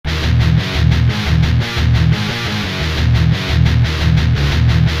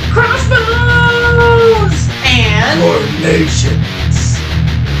Nations.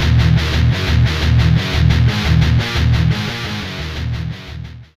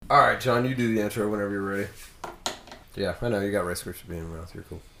 Alright, John, you do the intro whenever you're ready. Yeah, I know, you got Rice Krispies in your mouth. You're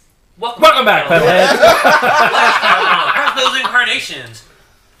cool. Welcome back, Pethead. Last those incarnations.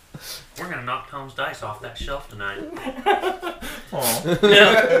 We're going to knock Tom's dice off that shelf tonight.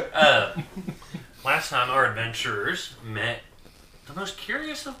 Last time our adventurers met the most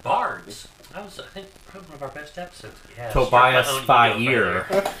curious of bards. That was, I think, probably one of our best episodes we had. Tobias Fire.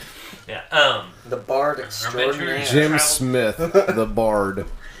 Yeah. The bard extraordinaire. Jim Smith, the bard.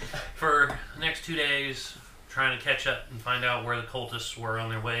 For the next 2 days, trying to catch up and find out where the cultists were on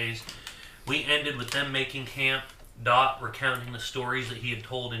their ways. We ended with them making camp, Dot recounting the stories that he had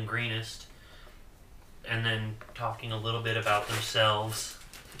told in Greenest, and then talking a little bit about themselves.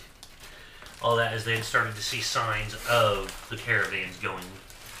 All that as they had started to see signs of the caravans going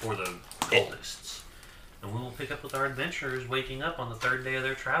for the cultists. And we will pick up with our adventurers waking up on the third day of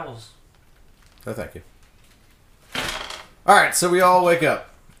their travels. Oh, thank you. Alright, so we all wake up.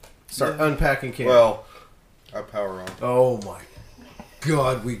 Start unpacking camp. Well, I power on. Oh my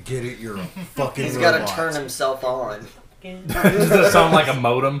god, we get it. You're a fucking He's robot. got to turn himself on. Does that sound like a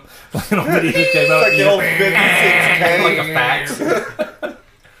modem? Like an video just came out. Like the old 56K. Like a fax.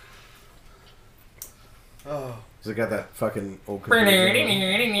 Oh. So I got that fucking old computer.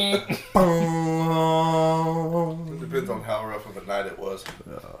 It depends on how rough of a night it was.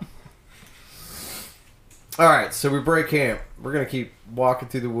 Alright, so we break camp. We're going to keep walking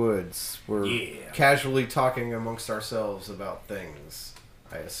through the woods. We're casually talking amongst ourselves about things,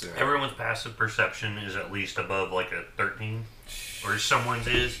 I assume. Everyone's passive perception is at least above like a 13. Or someone's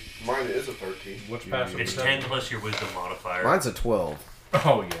is. Mine is a 13. What's passive? It's 10 plus your wisdom modifier. Mine's a 12.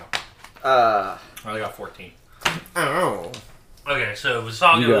 Oh, yeah. Uh, I only got 14. Oh. Okay, so You got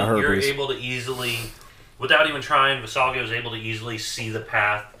Vissago, herpes. you're able to easily, without even trying, Vissago is able to easily see the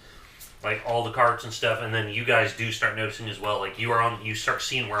path, like all the carts and stuff, and then you guys do start noticing as well, like you start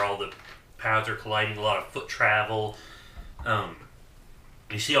seeing where all the paths are colliding, a lot of foot travel.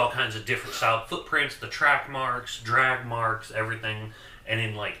 You see all kinds of different style footprints, the track marks, drag marks, everything, and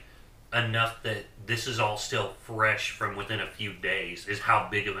in like enough that this is all still fresh from within a few days is how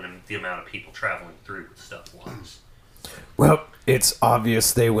big of the amount of people traveling through with stuff was. Well, it's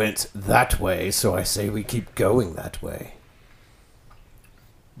obvious they went that way, so I say we keep going that way.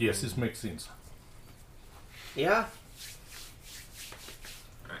 Yes, this makes sense. yeah.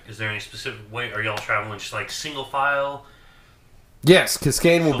 Alright, is there any specific way? Are y'all traveling just like single file? Yes,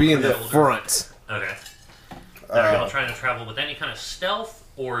 Cascane will be in the front. Okay. Are y'all trying to travel with any kind of stealth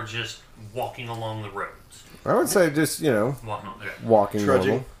or just walking along the roads? I would say just, walking Trudging.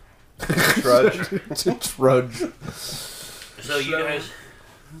 normal. Trudge. So you guys...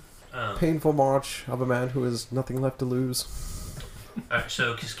 Painful march of a man who has nothing left to lose. Alright,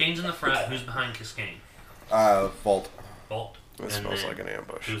 so Cascane's in the front. Who's behind Cascane? Vault. Bolt. That And smells then like an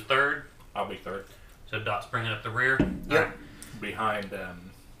ambush. Who's third? I'll be third. So Dot's bringing up the rear. Yep. Alright. Behind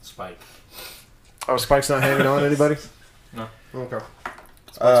Spike. Oh, Spike's not hanging on anybody? No. Okay.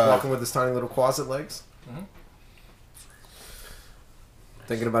 Spike's walking with his tiny little closet legs. Mhm.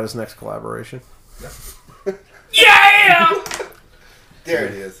 Thinking about his next collaboration. Yeah! There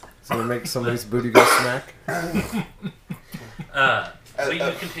it is. He's gonna make somebody's booty go smack. So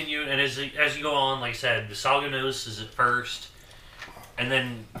you continue, and as you go on, like I said, Vissago notices it first, and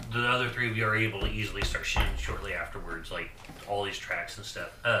then the other three of you are able to easily start shooting shortly afterwards, like all these tracks and stuff.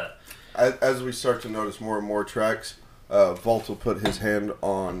 As we start to notice more and more tracks, Vault will put his hand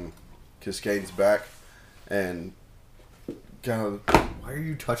on Cascade's back and kind of, Why are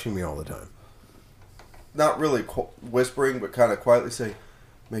you touching me all the time? not really whispering, but kind of quietly say,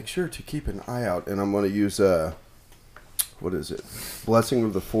 make sure to keep an eye out. And I'm going to use, what is it? Blessing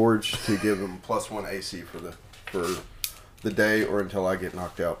of the Forge to give him +1 AC for the day or until I get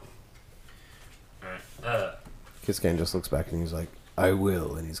knocked out. Alright. Cascane just looks back and he's like, I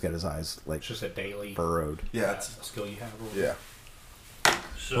will. And he's got his eyes like It's just a daily furrowed. Yeah, it's, skill you have. yeah.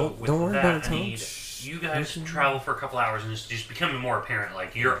 So Don't with worry about it, that, I Tom. need you guys to travel for a couple hours, and it's just becoming more apparent.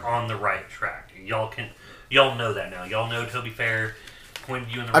 Like you're on the right track. Y'all know that now. Y'all know Toby Fair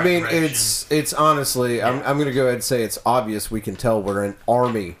pointed you in the right direction. it's honestly, I'm going to go ahead and say it's obvious. We can tell we're an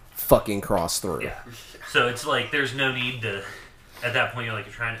army fucking cross through. Yeah. So it's like there's no need to. At that point, you're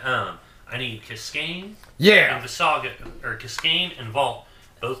trying to. I need Cascane. Yeah. And Vissago, or Cascane and Vault,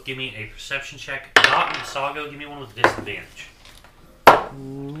 both give me a perception check. Dot and Vissago, give me one with disadvantage.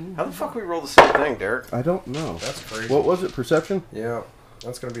 How the fuck we roll the same thing, Derek? I don't know. That's crazy. What was it? Perception? Yeah.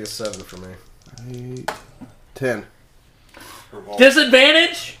 That's going to be a 7 for me. 10.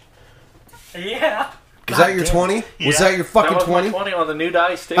 Disadvantage? Yeah. Was that your 20? Was that your fucking That was 20? my 20 on the new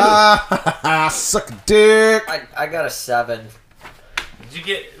dice, too. Suck a dick. I got a 7. Did you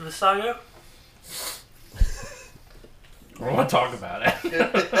get Vissago? I want to talk about it.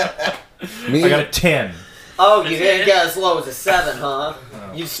 Me, I got a 10. Oh, you didn't get as low as a 7, huh?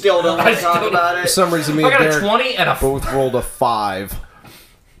 No. You still don't want to talk about for it? some reason, me I and got a Derek 20 and a... both rolled a 5.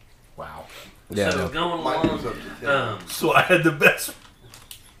 Wow. Yeah. So no. going Mine goes along. up to 10. So I had the best...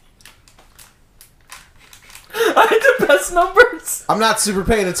 I had the best numbers. I'm not super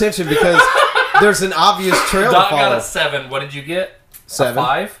paying attention because there's an obvious trail to Doc follow. got a 7. What did you get? 7. A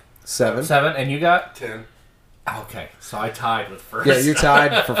 5? 7. 7, and you got? 10. Okay, so I tied with first. Yeah, you're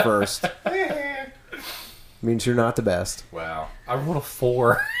tied for first. Means you're not the best. Wow. I rolled a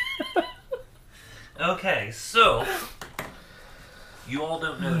 4. Okay, so you all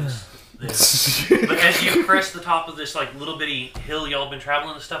don't notice this, but as you crest the top of this like little bitty hill y'all been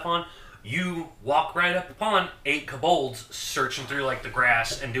traveling and stuff on, you walk right up upon 8 kobolds searching through like the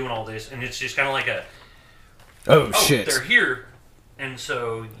grass and doing all this, and it's just kind of like a Oh, shit. they're here, and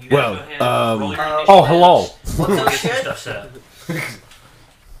so you Well, guys go ahead and roll your initiative. Oh, hello. What's We'll that get some shit? stuff set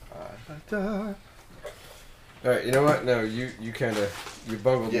up. Alright, you know what? No, you kind of... You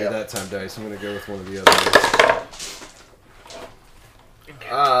bungled me Yeah. that time, Dice. I'm going to go with one of the other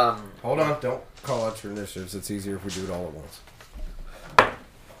ones. Hold on. Don't call out your initiatives. It's easier if we do it all at once.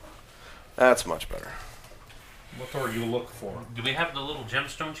 That's much better. What are you looking for? Do we have the little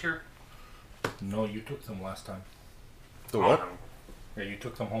gemstones here? No, you took them last time. The I what? don't know. Yeah, you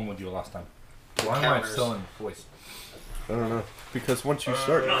took them home with you last time. Why am I Counters. still in voice? I don't know. Because once you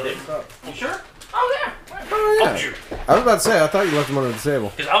start, no, I it didn't. goes up. You sure? Oh, Oh, yeah. shoot. I was about to say, I thought you left them under the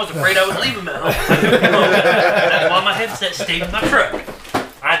table. Because I was afraid I would leave them at home. That's why my headset stayed in my truck.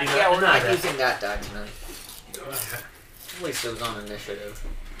 I do not Yeah, we're deny not that. using that die tonight. At least it was on initiative.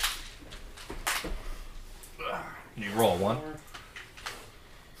 Did you roll 1?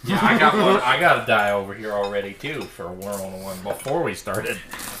 Yeah, I got one. I got a die over here already too for a 1-on-1 before we started.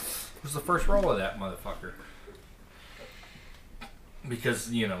 It was the first roll of that motherfucker.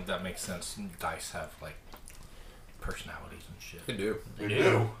 Because, you know, that makes sense. Dice have, like, personalities and shit. They do. They do. do.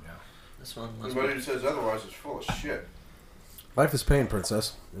 Yeah. This one. Anybody who says otherwise is full of shit. Life is pain,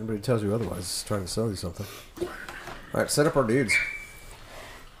 princess. Anybody who tells you otherwise is trying to sell you something. Alright, set up our dudes.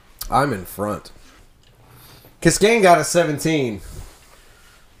 I'm in front. Kiskane got a 17.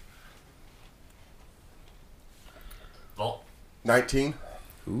 Vault. 19.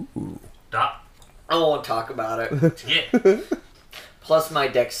 Ooh. Dot. I won't talk about it. Yeah. Plus my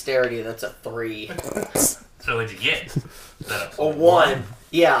dexterity, that's a 3. So what'd you get? Is that A 1.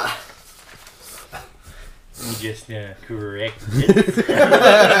 Yeah. You just correct. What'd you get,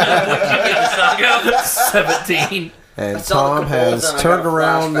 Vissago? 17. And I saw the Tom kobolds has and I turned got a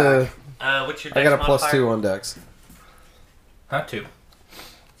around the... What's your I dex got a plus modifier? 2 on Dex. Huh, 2.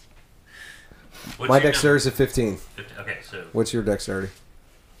 What's My your dexterity is at 15. number? Okay, so What's your dexterity?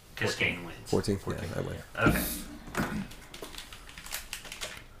 Kiskane wins. 14? Yeah, I win. Okay.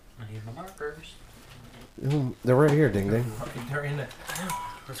 I need my markers. Ooh, they're right here, ding ding. They're in the...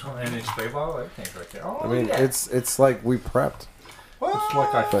 This one, and it's spray ball, everything's right there. Oh, I mean, yeah. it's like we prepped. It's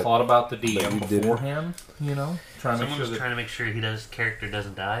like I But- thought about the but you DM didn't. beforehand, you know? Trying to make Someone's sure trying to make sure his character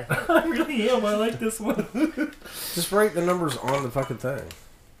doesn't die. I really am, I like this one. Just write the numbers on the fucking thing.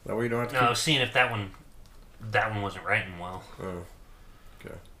 That way you don't have to No, I was seeing if that one wasn't writing well. keep... Oh.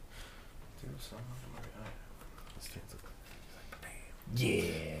 Okay.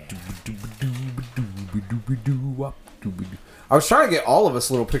 Yeah. I was trying to get all of us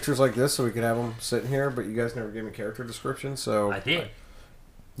little pictures like this so we could have them sitting here, but you guys never gave me character description, so... I did.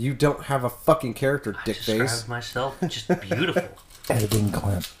 You don't have a fucking character, I dick described face. myself just beautiful. Editing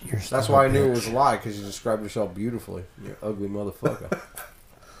Clint. You're That's why I knew it was a lie, because you described yourself beautifully. You ugly motherfucker.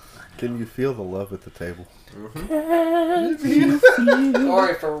 Can you feel the love at the table? Or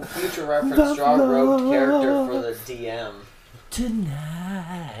for future reference, draw a rogue character for the DM.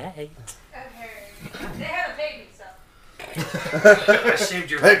 Tonight. Okay. They had a baby, so. I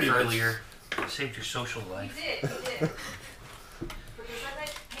saved your life earlier. I saved your social You life. did, you did. Because I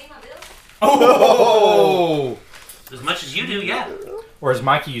pay my bills. Oh! As much as you do, yeah. Or as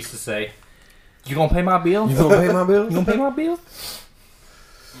Mikey used to say, you gonna pay my bill? You gonna pay my bill? You gonna pay my bill?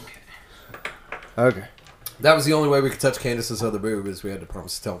 Okay. That was the only way we could touch Candace's other boob, is we had to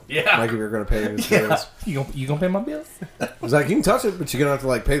promise to tell Yeah. Mikey we were going to pay his bills. You gonna pay my bills? I was like, you can touch it, but you're going to have to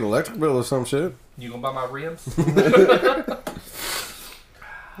like pay the electric bill or some shit. You gonna buy my ribs?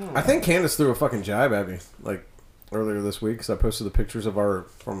 I think Candace threw a fucking jibe at me, like, earlier this week, because I posted the pictures of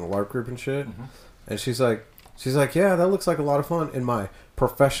from the LARP group and shit. And she's like, She's like, yeah, that looks like a lot of fun. In my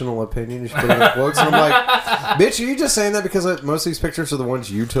professional opinion, you should put it in quotes. And I'm like, bitch, are you just saying that because most of these pictures are the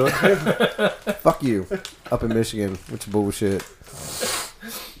ones you took? Fuck you. Up in Michigan, which bullshit.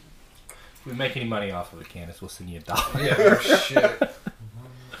 If we make any money off of it, Candace, we'll send you $1. Yeah, no shit.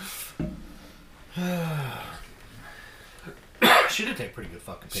 She did take pretty good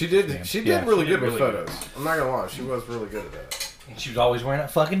fucking pictures. She did. man. She did Yeah, really she good with really photos. I'm not gonna lie, she was really good at that. And she was always wearing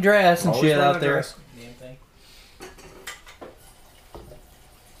that fucking dress and Always shit wearing out that there. dress. Damn thing.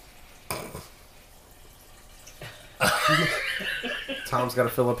 Tom's got to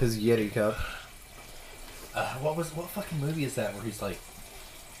fill up his Yeti cup. What fucking movie is that where he's like,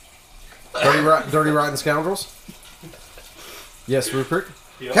 Dirty Rotten Scoundrels? Yes, Rupert?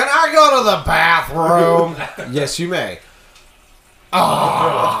 Yep. Can I go to the bathroom? Yes, you may.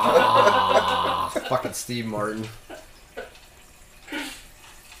 Ah, fucking Steve Martin. it's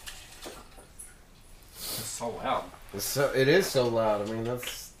so loud. It is so loud. I mean,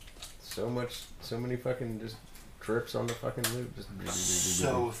 that's so many fucking just trips on the fucking loop.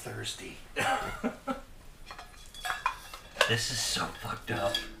 So thirsty. This is so fucked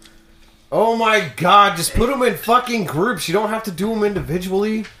up. Oh my god, just put them in fucking groups. You don't have to do them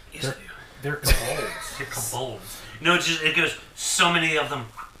individually. Yes, They're cobolds. they're kobolds. No, it goes, so many of them,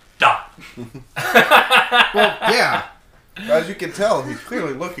 dot. Well, yeah. As you can tell, he's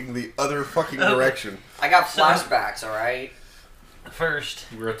clearly looking the other fucking direction. I got flashbacks, alright? First,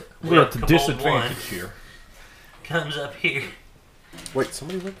 We're at the Kobold disadvantage one here. comes up here. Wait,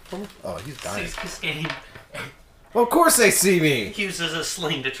 somebody went for me? Oh, he's dying. Sees Kiskane. Well, of course they see me. Uses a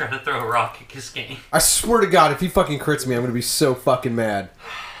sling to try to throw a rock at Kiskane. I swear to God, if he fucking crits me, I'm gonna be so fucking mad.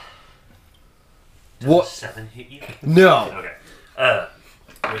 What? 7 hit you? No. Okay.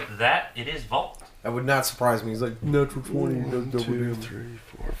 With that, it is Vault. That would not surprise me. He's like, natural 20. No, 1, 2, 3,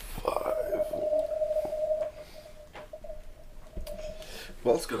 4, 5.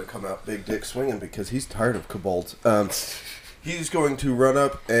 Bolt's gonna come out big dick swinging because he's tired of kobolds. He's going to run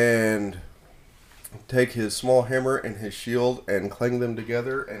up and take his small hammer and his shield and clang them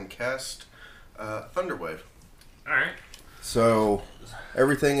together and cast Thunderwave. Alright. So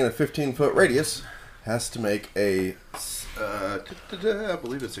everything in a 15-foot radius has to make a, I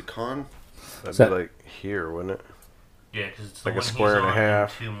believe it's a con. That'd that- be like here, wouldn't it? Yeah, because it's Like the a one square he's and a on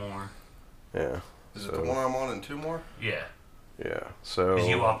half. 2 more. Yeah. Is it the one I'm on and 2 more? Yeah. Yeah. So 'Cause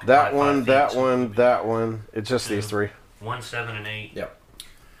you occupy that 5 one, feet, that so one, that one. It's just these 3. 1, 7, and 8. Yep.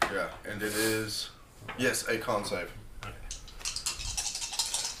 Yeah, and it is, yes, a con save.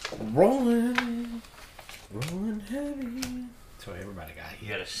 Rolling heavy. So everybody got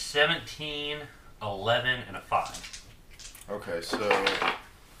You had a 17, 11, and a 5. Okay, so,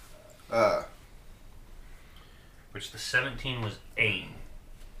 Which the 17 was 8.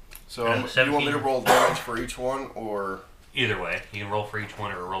 so And you want me 17. to roll damage for each one, or Either way, you can roll for each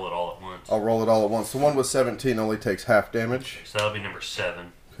one or roll it all at once. I'll roll it all at once. The one with 17 only takes half damage. So that'll be number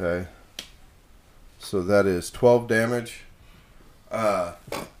 7. Okay. So that is 12 damage.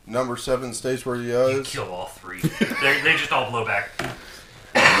 Number 7 stays where he You is. kill all 3. they just all blow back.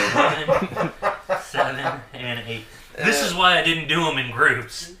 11, 7, and 8. This is why I didn't do them in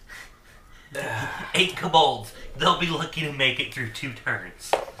groups. 8 kobolds. They'll be lucky to make it through 2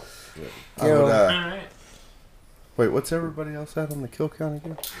 turns. I would, Alright. wait, what's everybody else at on the kill count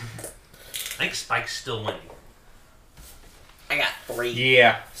again? I think Spike's still winning. I got 3.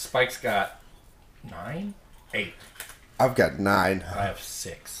 Yeah, Spike's got 9, 8. I've got 9. I have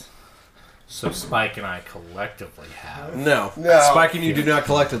 6. So Spike and I collectively have. No. No. Spike and you do not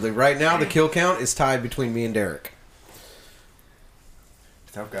collectively. Right now, the kill count is tied between me and Derek.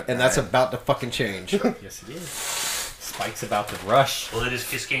 I've got And that's 9. about to fucking change. Yes, it is. Spike's about to rush. Well, it is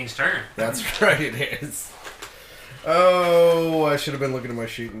Kiskane's turn. That's right, it is. Oh, I should have been looking at my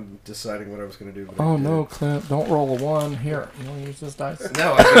sheet and deciding what I was going to do. But I didn't. Clint! Don't roll a 1. Here, you want to use this dice?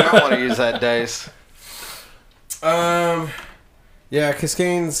 No, I do not want to use that dice. Yeah,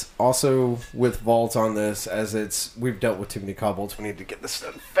 Kiskane's also with Vault on this, as we've dealt with too many kobolds. We need to get this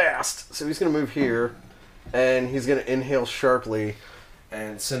done fast. So he's going to move here, and he's going to inhale sharply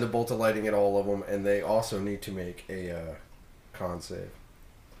and send a bolt of lightning at all of them, and they also need to make a con save.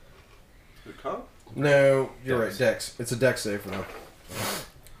 The con? No, you're right, Dex. It's a Dex save for them.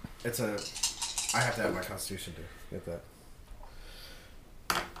 I have to have my Constitution to get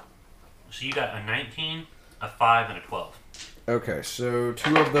that. So you got a 19, a 5, and a 12. Okay, so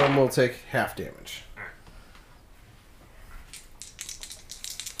 2 of them will take half damage.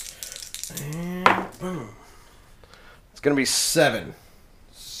 And boom. It's going to be 7.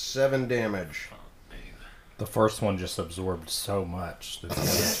 7 damage. The first one just absorbed so much. The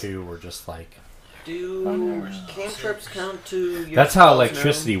other 2 were just like... Do cantrips count to your That's how spells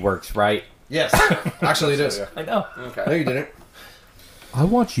electricity works, right? Yes. Actually, it is. I know. now? No, Okay. you didn't. I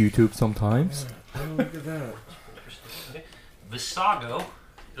watch YouTube sometimes. Oh, look at that. Vissago.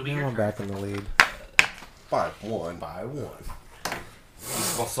 It'll be Now your I'm turn. back in the lead. 5-1. By 1.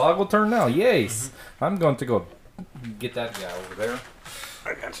 Vissago turn now. Yes. I'm going to go get that guy over there.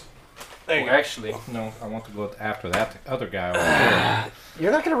 I got you. Oh, actually, no. I want to go after that other guy over there.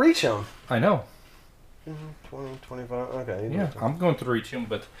 You're not gonna reach him. I know. 20, 25. Okay. Yeah, I'm going to reach him,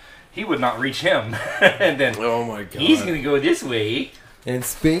 but he would not reach him. And then Oh my god. he's going to go this way. And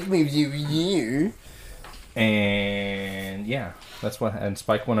speak me of you. And yeah, that's what. And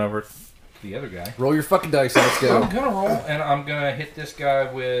Spike went over to the other guy. Roll your fucking dice. Let's go. I'm gonna roll, and I'm gonna hit this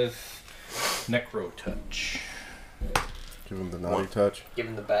guy with Necro Touch. Give him the naughty touch. Give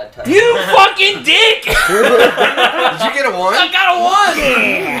him the bad touch. You fucking dick! Did you get a 1? I got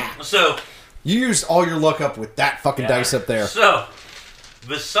a 1. So, You used all your luck up with that fucking dice up there. So,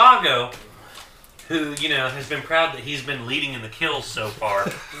 Vissago, who, has been proud that he's been leading in the kills so far,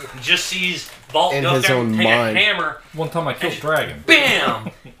 just sees Vault In go his there own and take mind. a hammer, One time I killed Dragon.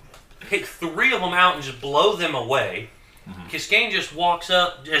 BAM! Hit 3 of them out and just blow them away. Kiskane just walks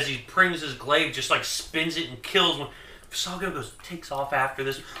up as he brings his glaive, just like spins it and kills one. Vissago takes off after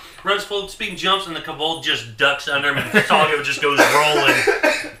this, runs full speed, jumps, and the Kobold just ducks under him, and Vissago just goes rolling.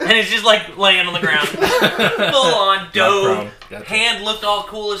 And it's just like laying on the ground. Full on dove. Gotcha. Hand looked all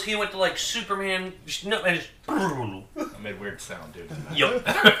cool as he went to like Superman. And just, I made weird sound, dude. yup.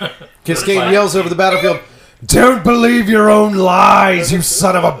 Kiskane yells over the battlefield, "Don't believe your own lies, you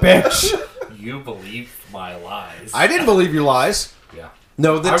son of a bitch!" You believe my lies. I didn't believe your lies. Yeah.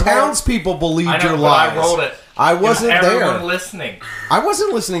 No, the I rolled- townspeople I believed know, your but lies. I rolled it. I wasn't Everyone there. listening. I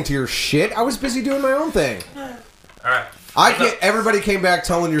wasn't listening to your shit. I was busy doing my own thing. Alright. Everybody came back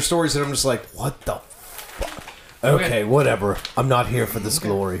telling your stories, and I'm just like, what the fuck? Okay, whatever. I'm not here for this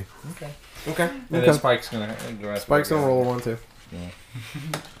glory. Okay. And then Spike's gonna go after Spike's the gonna guy. roll 1 too.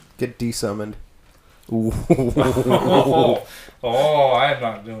 Get desummoned. Oh, I am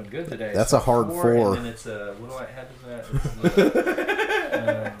not doing good today. That's a hard 4. And then it's what do I have to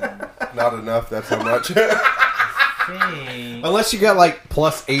that? Not enough, that's how much. Unless you got like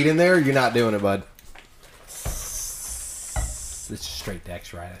 +8 in there, you're not doing it, bud. It's just straight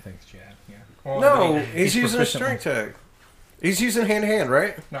dex, right? I think, Chad. Yeah. Well, No, but he's using a proficient strength tag. He's using hand to hand,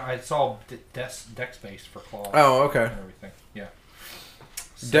 right? No, it's all dex based for claw. Oh, okay. And everything. Yeah.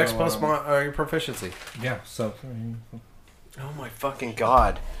 Dex So, plus your proficiency. Yeah. So. Oh my fucking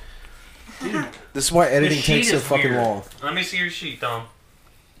god. This is why editing sheet takes so is fucking weird. long. Let me see your sheet, Tom.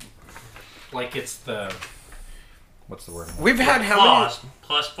 Like it's the. What's the word? We've had how Claws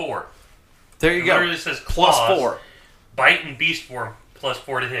many? +4. There you It go. literally says claws. +4. Bite and beast form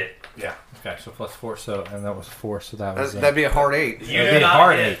 +4 to hit. Yeah. Okay. So +4. So and that was 4. So that was. That'd be a hard 8. You that'd did be a not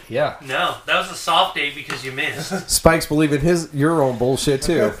hard hit. 8. Yeah. No, that was a soft 8 because you missed. Spike's believing your own bullshit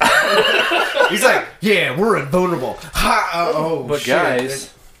too. He's like, yeah, we're invulnerable. Ha! Oh, But shit.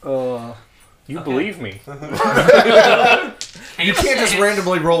 guys, You believe me? You can't just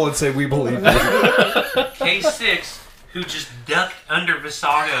randomly roll and say we believe you. K6, who just ducked under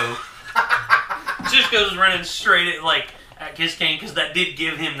Vissago, just goes running straight at Kiskane because that did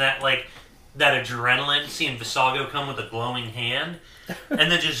give him that adrenaline seeing Vissago come with a glowing hand,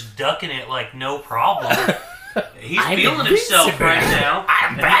 and then just ducking it like no problem. He's feeling himself right now,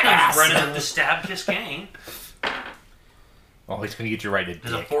 and he comes running up to stab Kiskane. Oh, he's gonna get you right at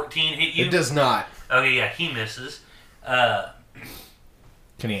Does a dick. 14 hit you? It does not. Okay, yeah, he misses.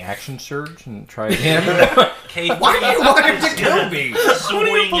 Can he action surge and try again? K3 Why do you want him to kill me?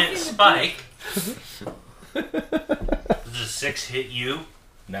 swing at Spike. Does a 6 hit you?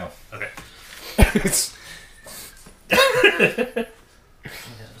 No. Okay.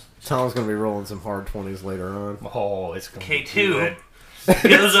 Tom's gonna be rolling some hard 20s later on. Oh, it's gonna be K2 good.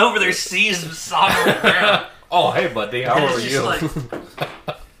 goes over there, sees Vissago on the ground. Oh, hey, buddy, how and are it's you? just like,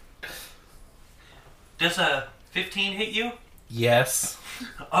 does a 15 hit you? Yes.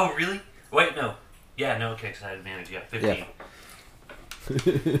 Oh, really? Wait, no. Yeah, no, okay, because I had advantage. Yeah, 15.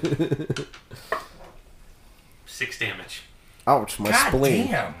 Yeah. 6 damage. Ouch, my God spleen.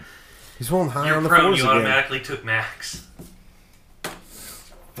 damn. He's rolling high You're on the prone, fours you again. automatically took max.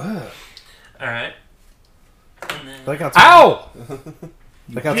 Fuck. Alright. And then... Like how Tom, Ow!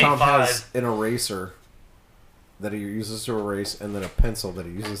 like how Take Tom 5. has an eraser that he uses to erase, and then a pencil that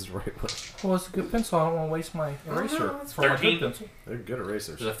he uses to write with. Well, it's a good pencil. I don't want to waste my eraser for my 13? good pencil. They're good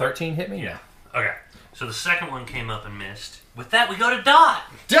erasers. Does a 13 hit me? Yeah. Okay. So the second one came up and missed. With that, we go to Dot.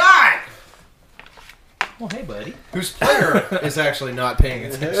 Die! Well, hey, buddy. Whose player is actually not paying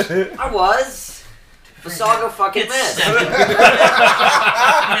attention. I was. Vissago fucking It's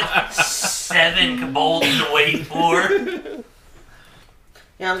missed. 7 kobolds to wait for.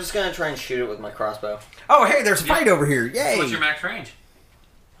 Yeah, I'm just gonna try and shoot it with my crossbow. Oh, hey, there's a fight over here. Yay! What's your max range?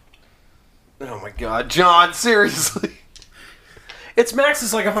 Oh my god, John, seriously. Its max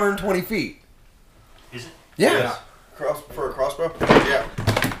is like 120 feet. Is it? Yeah. For a crossbow? Yeah.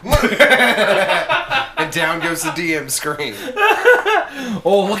 And down goes the DM screen.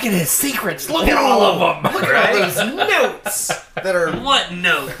 Oh, look at his secrets. Look at all of them. Look at all those notes that are... What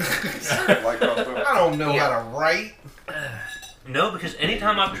note? Like crossbow. I don't know how to write. No, because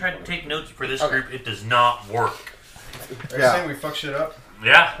anytime I've tried to take notes for this group, it does not work. Are you Yeah. saying we fuck shit up?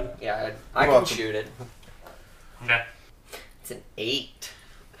 Yeah. Yeah, I You're can welcome. shoot it. Okay. It's an 8.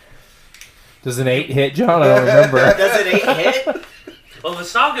 Does an 8 hit, John? I don't remember. Does an 8 hit? Well,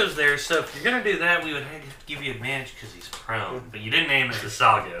 Vissago's there, so if you're going to do that, we would have to give you advantage because he's prone. But you didn't name it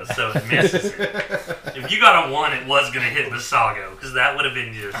Vissago, so it misses. If you got a 1, it was going to hit Vissago, because that would have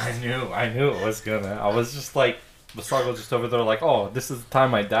been just... I knew it was gonna. I was just like, Vissago just over there like, oh, this is the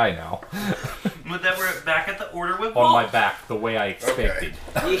time I die now. But then we're back at the order with On my Wolf. back, the way I expected.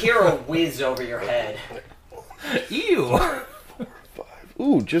 You hear a whiz over your head. Ew.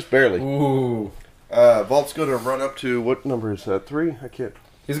 Ooh, just barely. Ooh. Vault's gonna run up to, what number is that? 3? I can't.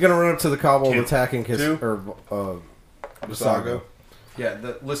 He's gonna run up to the kobold 2. attacking his... 2? Or, Vissago. Vissago. Yeah,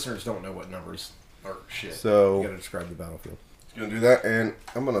 the listeners don't know what numbers are shit. So- You gotta describe the battlefield. He's gonna do that, and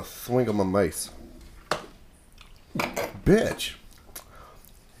I'm gonna swing him a mace. Bitch.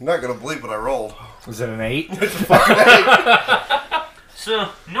 You're not gonna believe what I rolled. Was it an 8? So,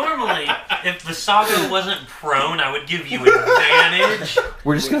 normally, if Vissago wasn't prone, I would give you advantage.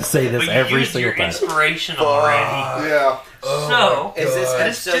 We're just gonna say this But you every used single your time. inspiration already. Yeah. So, Is this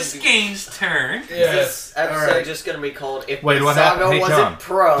it's episode, just Game's turn. is this episode Alright. just gonna be called If Wait, what Vissago happened? Hey, wasn't John,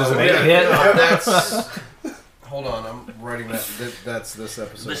 pro? does it Wait, hit? no, that's... Hold on, I'm writing that. That's this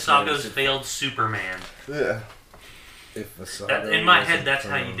episode. Vissago's failed Superman. Yeah. If Vissago That, in my wasn't head, that's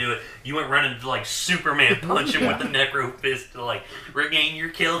how you prone. do it. You went running to like Superman, punch him with the Necro Fist to like regain your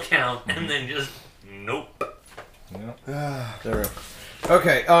kill count, and then just nope. There we go.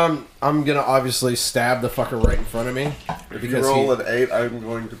 Okay, I'm gonna obviously stab the fucker right in front of me. If you roll an 8, I'm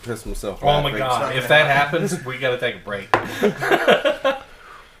going to piss myself Oh off. my god, if that happens, we gotta take a break.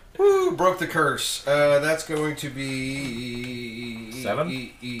 Woo, broke the curse. That's going to be 7?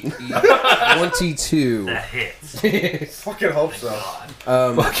 22. That hits. Fucking hope so.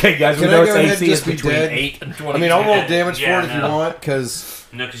 Okay, guys, we Can know I its go ahead AC and is just be between dead? 8 and 20. I mean, I'll roll damage Yeah, for it if you no. want, because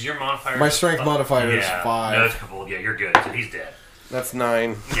No, because your modifier. my is strength five. modifier is Yeah, 5. No, it's couple. Yeah, you're good. So he's dead. That's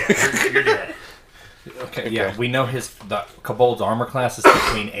 9. Yeah, you're dead. Okay, yeah, we know the Kobold's armor class is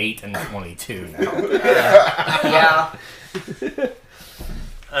between 8 and 22 now. Yeah.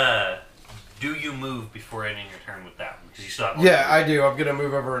 Do you move before ending your turn with that one? Because you still have. Yeah, I do. I'm gonna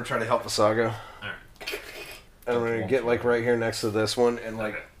move over and try to help Vissago. Alright. And I'm gonna get like right here next to this one and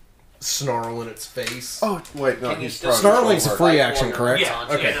like Okay. snarl in its face. Oh, wait, no, Can you he's still- probably Snarling's a hard. free Like action, warrior. correct? Yeah.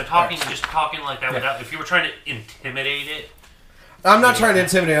 Okay. Yeah, no, talking, just talking like that without. If you were trying to intimidate it, I'm not trying to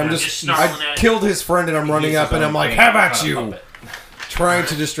intimidate. I'm Yeah, just. just snarling I at it. killed his friend and I'm running up and I'm like, "How about you?" Puppet. Trying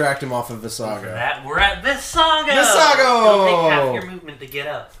to distract him off of Vissago. that we're at Vissago. Vissago! It'll take half your movement to get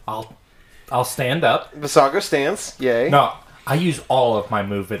up. I'll stand up. Vissago stance. Yay. No, I use all of my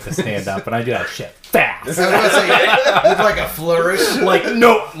movement to stand up, and I do that shit fast. I was gonna say, with like a flourish. Like,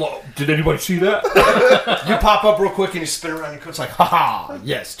 no, did anybody see that? You pop up real quick and you spin around your coach like, haha,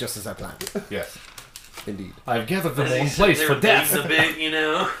 yes, just as I planned. Yes. Indeed. I've gathered them As all he in sits place there for death. bleeding a bit, you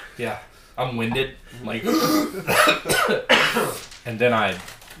know. Yeah, I'm winded. Like, and then I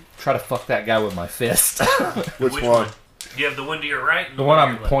try to fuck that guy with my fist. Which Which one? Do you have the one to your right? And The one to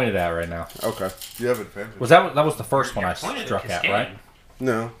I'm your left? pointed at right now. Okay. You have advantage. Was that was the first one I You're pointed struck at, Cascade. right?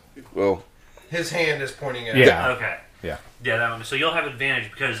 No. Well, His hand is pointing at Yeah. Okay. Yeah. Yeah, that one. So you'll have advantage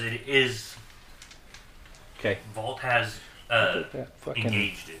because it is. Okay. Vault has Fucking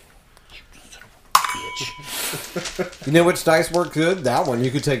engaged it. You know which dice work good? That one.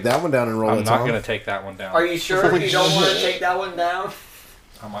 You could take that one down and roll I'm it, not Tom. gonna take that one down. Are you sure you don't want to take that one down?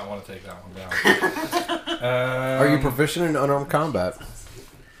 I might want to take that one down. Are you proficient in unarmed combat?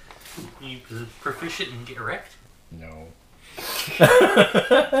 You proficient and get wrecked? No.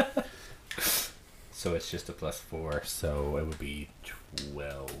 So it's just a +4, so it would be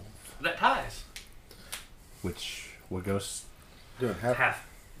 12, That ties. which would go. doing half. Half.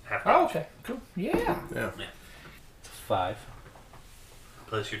 Half. Oh, okay, cool. Yeah. Yeah. 5.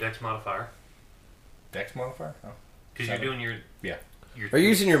 Plus your dex modifier. Dex modifier. Oh. Because you're 7. doing your. Yeah. Your, Are you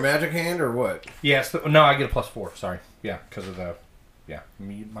using your magic hand or what? Yes. No, I get a +4. Sorry. Yeah, because of the. Yeah,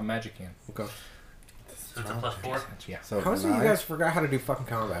 my magic hand. Okay. So it's a +4. Yeah. So How is it you 9. guys forgot how to do fucking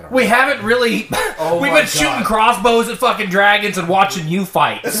combat already? We haven't really. Oh We've my been shooting God. crossbows at fucking dragons and watching you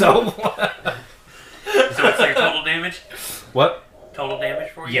fight. So. So what's your total damage? What? Total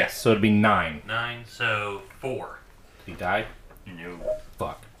damage for you? Yes. So it'd be 9. 9, so 4. Did he die? No.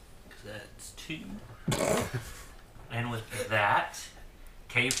 Fuck. That's 2. And with that,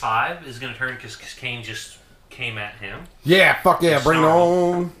 K5 is going to turn because Kane just came at him. Yeah, fuck yeah, bring it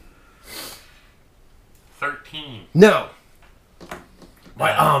on. 13. No.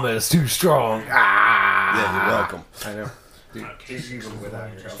 My armor is too strong. Ah. Yeah, you're welcome. I know. Dude, Okay, even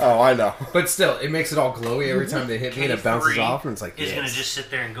without your help. Oh, I know. But still, it makes it all glowy every time they hit me and it bounces K3 off and it's like, is going to yes. just sit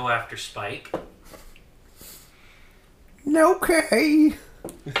there and go after Spike. Okay.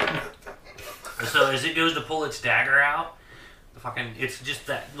 So as it goes to pull its dagger out, it's just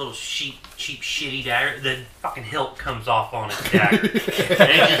that little cheap, shitty dagger. The fucking hilt comes off on its dagger, and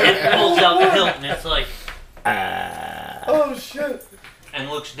it pulls out the hilt, and it's like, Oh, shit. and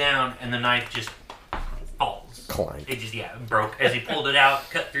looks down, and the knife just falls. Clank. It just broke as he pulled it out,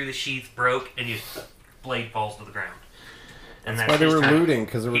 cut through the sheath, broke, and his blade falls to the ground. And that's Why they his were turn. looting,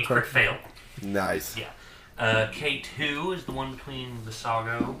 because they were He crit trying. failed. Nice. Yeah. K2 is the one between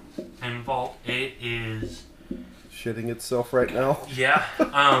Vissago and Vault. It is. Shitting itself right now. Yeah.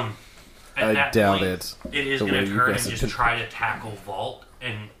 At I that doubt point, it. It is the going way to you turn and guys have just been- try to tackle Vault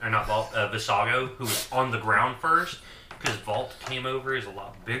or not Vault, Vissago, who was on the ground first, because Vault came over is a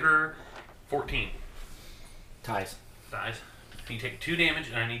lot bigger. 14 Ties. dies. You take 2 damage,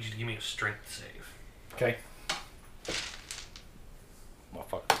 and I need you to give me a strength save. Okay.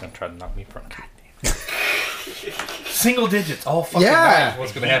 Motherfucker's gonna try to knock me from. God damn. Single digits. All fucking Yeah. night.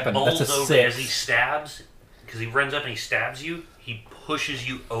 What's gonna He happen? bowls That's a over 6. as he stabs, because he runs up and he stabs you. He pushes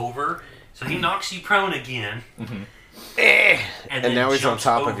you over, so he knocks you prone again. Mm-hmm. And then now he's on jumps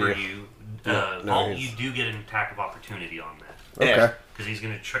top of over you. No, Vault, he's- you do get an attack of opportunity on that Okay. because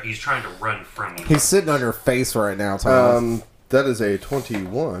he's trying to run from you. He's sitting on your face right now, Tom. That is a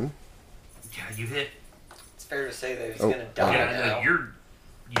 21. Yeah, you hit. It's fair to say that he's Oh. gonna die Yeah, now.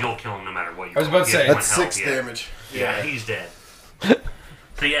 you'll kill him no matter what. You I was about to He has say, one That's health, 6 yeah. damage. Yeah, he's dead.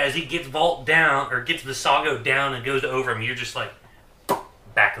 So yeah, as he gets Vault down or gets Vissago down and goes over him, you're just like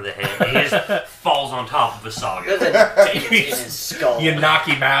back of the head. And he just falls on top of There's Vissago. a dent in his skull. You knock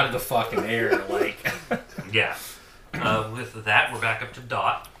him out of the fucking air, like. Yeah. With that, we're back up to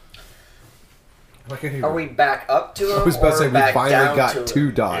Dot. Look at him. Are we back up to him? I was about to or say, we back finally down got to to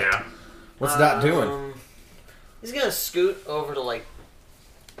him? Dot. Yeah. What's Dot doing? He's gonna scoot over to like,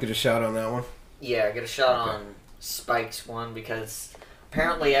 Get a shot on that one. yeah, get a shot on Spike's one because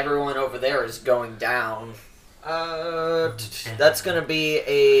apparently everyone over there is going down. That's gonna be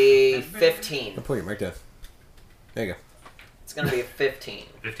a 15. I'll pull your mic down. There you go. It's gonna be a 15.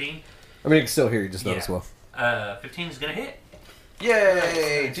 15. I mean, you can still hear you, just not Yeah. as well. 15 is gonna hit.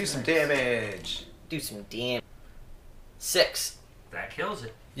 Yay! Do some damage. Do some damn. 6. That kills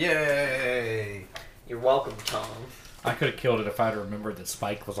it. Yay! You're welcome, Tom. I could have killed it if I'd remembered that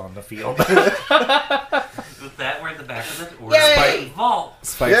Spike was on the field. With that, we're at the back of the Yay! Vault.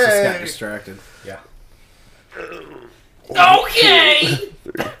 Spike just got Yay! distracted. Yeah. Okay.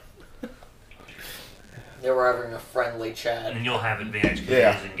 They were having a friendly chat. And you'll have advantage because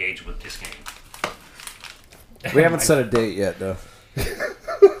Yeah. he is engaged with this game. We haven't set a date yet, though.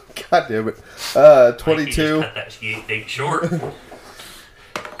 God damn it. Like, you 22 just cut that date short.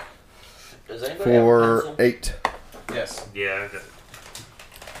 Does anybody have a for pencil? 8. Yes. Yeah. I got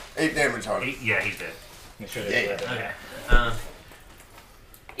 8 damage on it. yeah, he's dead. Yeah.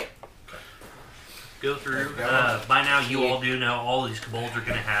 Okay. Go through. By now, you all do know all these kobolds are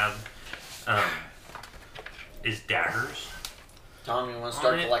going to have is daggers. Tom, you want to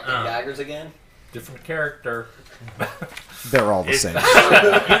start On it, collecting daggers again? Different character. They're all the It's- same.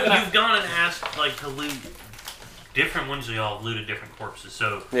 You've gone and asked like to loot different ones. You all looted different corpses,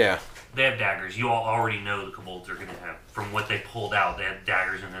 so Yeah. they have daggers. You all already know the kobolds are going to have from what they pulled out. They had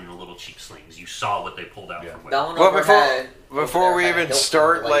daggers and then the little cheap slings. You saw what they pulled out from That one Well, over before we there had a even hilt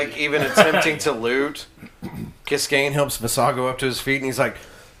start, blade. like, even attempting to loot, Kiskane helps Vissago up to his feet, and he's like,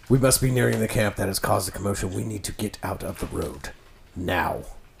 We must be nearing the camp that has caused the commotion. We need to get out of the road. Now.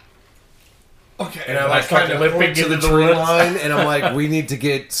 Okay. And I like kind of limping to the tree line, and I'm like, we need to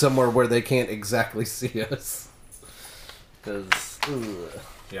get somewhere where they can't exactly see us. Because,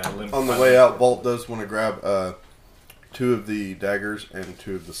 Yeah, I limped On the my way leg. out, Bolt does want to grab 2 of the daggers and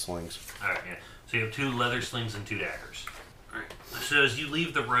 2 of the slings. All right, yeah. So you have 2 leather slings and 2 daggers. All right. So as you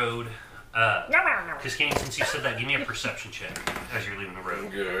leave the road, Kiskane, since you said that, give me a perception check as you're leaving the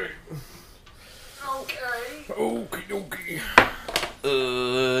road. Okay. Okie dokie.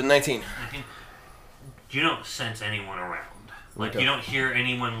 19. you don't sense anyone around. Like, Okay. you don't hear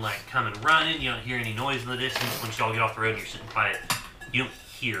anyone, like, coming running. You don't hear any noise in the distance. Once y'all get off the road and you're sitting quiet, you don't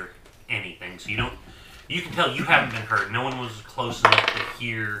hear anything. So you can tell you haven't been heard. No one was close enough to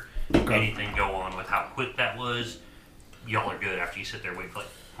hear anything go on. With how quick that was, y'all are good. After you sit there wait for like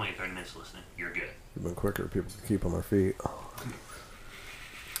 20, 30 minutes listening, you're good. You've been quicker. People can keep on their feet.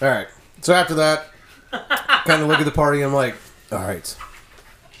 All right. So after that, kind of look at the party. And I'm like, all right.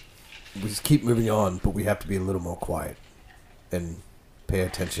 We just keep moving on, but we have to be a little more quiet and pay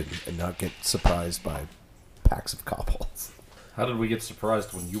attention and not get surprised by packs of kobolds. How did we get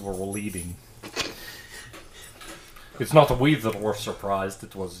surprised when you were leading? It's not we that were surprised,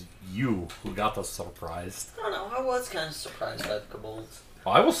 it was you who got us surprised. I don't know. I was kind of surprised by the kobolds.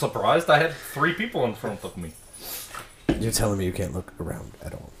 I was surprised. I had 3 people in front of me. You're telling me you can't look around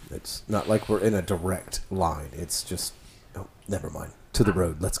at all. It's not like we're in a direct line. It's just... Oh, never mind. To the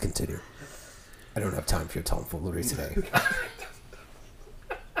road. Let's continue. I don't have time for your tomfoolery today.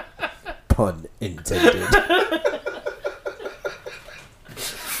 Pun intended.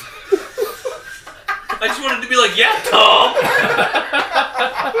 I just wanted to be like, yeah, Tom.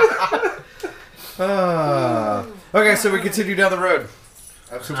 Okay, so we continue down the road.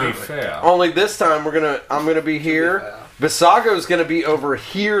 To be fair. Only this time I'm gonna be here. Vissago's gonna be over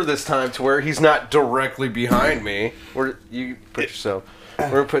here this time, to where he's not directly behind me. Where you put yourself. We're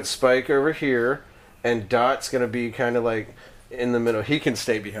gonna put Spike over here, and Dot's gonna be kind of like in the middle. He can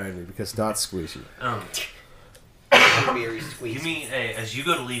stay behind me Because Dot's squeezy. Very squeeze. Give me as you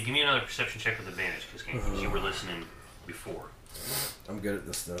go to leave, give me another perception check with advantage, because you were listening before. I'm good at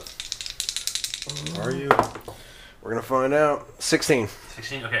this stuff. Are you? We're gonna find out. 16.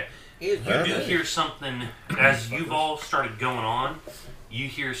 16. Okay. You You do hear something as you've all started going on. You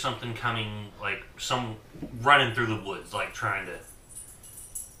hear something coming, like some running through the woods, like trying to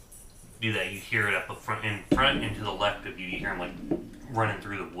do that. You hear it up front, and to the left of you. You hear him like running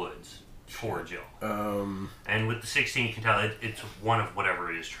through the woods towards y'all. And with the 16, you can tell it's one of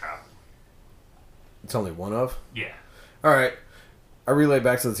whatever it is traveling. It's only one of? Yeah. All right. I relay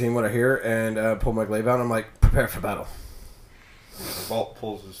back to the team what I hear and pull my glaive out. I'm like, prepare for battle. Vault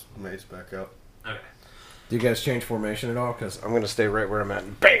pulls his mace back up. Okay. Do you guys change formation at all? Because I'm gonna stay right where I'm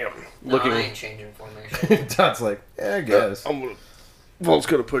at. Bam! No, Looking. I ain't changing formation. Dot's like, yeah, I guess. I'm gonna. Volt's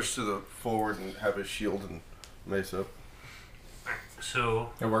gonna push to the forward and have his shield and mace up. Alright, so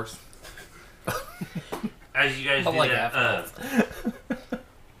It works. as you guys do like that,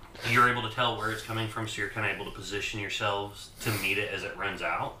 you're able to tell where it's coming from, so you're kind of able to position yourselves to meet it as it runs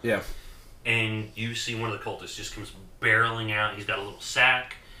out. Yeah. And you see one of the cultists just comes barreling out. He's got a little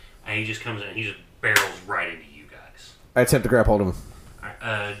sack, and he just comes in and he just barrels right into you guys. I attempt to grab hold of him.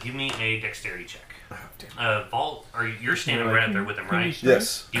 Alright, give me a dexterity check. Oh, Vault, you're standing right up there with him, right?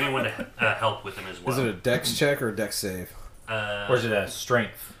 Yes. Give me one to help with him as well. Is it a dex check or a dex save? Or is it a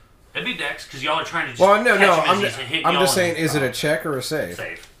strength? It'd be dex, because y'all are trying to just Well, no. catch him as he's hitting I'm y'all just saying, and- is it a check or a save?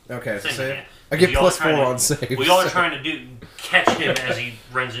 Save. Okay, it's a Same save. thing. I get Y'all plus are trying 4 to- on save. We all are so- trying to catch him as he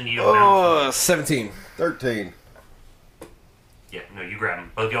runs into you. Oh, 17. 13. Yeah, no, you grab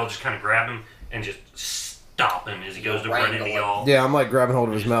him. Both of y'all just kind of grab him and just stop him as he goes to run Wrangle into him. y'all. Yeah, I'm like grabbing hold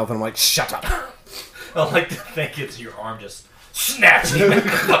of his mouth and I'm like, shut up. I like to think it's your arm just snatching him in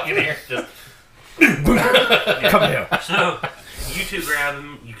the fucking air. Just Come here. So, you two grab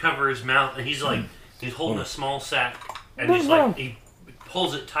him, you cover his mouth, and he's like, he's holding a small sack, and just like, he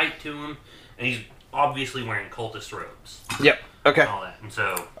pulls it tight to him, and he's obviously wearing cultist robes. Yep. Okay. And all that. And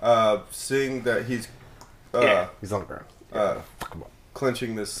so, Seeing that he's He's on the ground.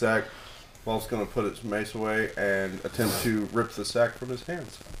 clenching this sack, Volt's gonna put his mace away and attempt to rip the sack from his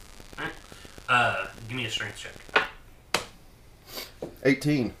hands. give me a strength check.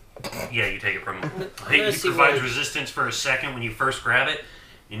 18. Yeah, you take it from him. gonna He see provides what- resistance for a second when you first grab it,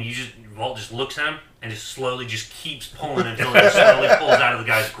 and Vault just looks at him and just slowly just keeps pulling until it slowly pulls out of the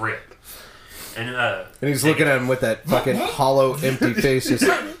guy's grip. And he's looking at him with that fucking hollow, empty face. Just,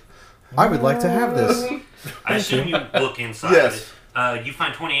 I would like to have this. I assume you look inside. Yes. You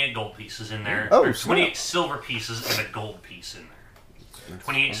find 28 gold pieces in there. Oh, or 28 snap. silver pieces and a gold piece in there.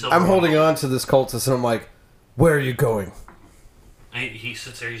 28 silver. I'm holding on to this cultist and I'm like, where are you going? He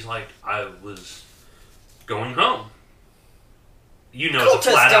sits there. He's like, I was going home. You know, it's a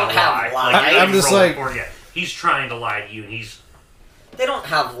Cultists flat out don't have lie. lives. Like, I'm just rolling like- for it. Yeah, he's trying to lie to you, and he's They don't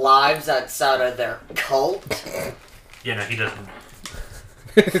have lives outside of their cult. yeah, no, he doesn't.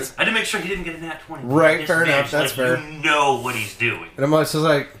 I had to make sure he didn't get a nat 20. Right, fair enough, Disadvantage, that's like, fair. You know what he's doing. And I'm just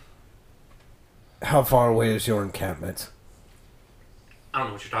like, how far away is your encampment? I don't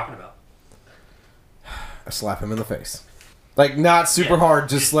know what you're talking about. I slap him in the face. Like, not super Yeah. hard,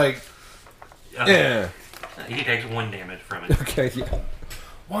 just like, Okay. yeah. He takes 1 damage from it. Okay, yeah.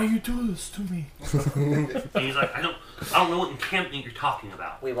 Why you do this to me? And he's like, I don't know what encampment you're talking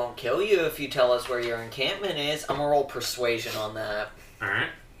about. We won't kill you if you tell us where your encampment is. I'm gonna roll persuasion on that. Alright.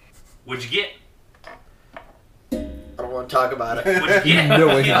 What'd you get? I don't want to talk about it. What'd you get? No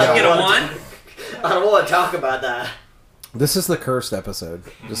way you he just got get a 1? I don't want to talk about that. This is the cursed episode,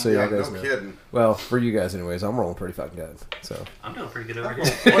 just so Yeah, y'all guys no know. kidding. Well, for you guys anyways, I'm rolling pretty fucking good. So I'm doing pretty good over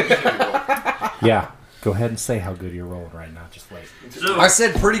here. Yeah. Go ahead and say how good you're rolling right now. Just wait. So, I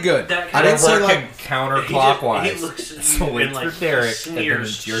said pretty good. That I didn't say Working like counterclockwise. He looks at you So wait and like for Derek, and then sneers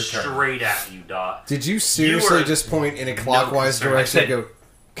it's your turn. straight at you, Dot. Did you seriously were just point in a clockwise concern. direction I and go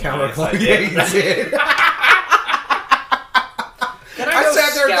Yes, I counterclockwise? did. Yeah, you did. Can I go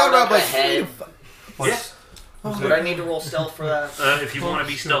sat there and scout thought about, up like, ahead? Yes. Would I need to roll stealth for that? If you want to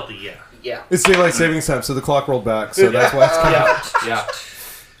be stealthy, yeah. Yeah. It's daylight savings time, so the clock rolled back. So that's why it's kind of. Yeah.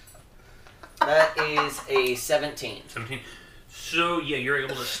 That is a 17. 17. So, yeah, you're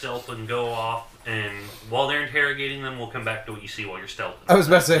able to stealth and go off, and while they're interrogating them, we'll come back to what you see while you're stealthing. I was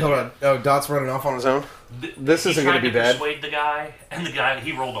about to say, hold on. Oh, Dot's running off on his own. This isn't going gonna to be bad. persuade the guy, and the guy,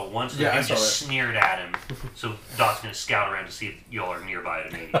 he rolled a 1, so Yeah, I he saw just that. sneered at him. So Dot's going to scout around to see if y'all are nearby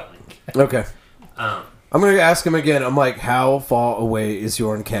immediately. Okay. I'm going to ask him again. I'm like, how far away is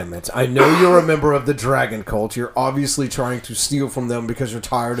your encampment? I know you're a member of the Dragon Cult. You're obviously trying to steal from them because you're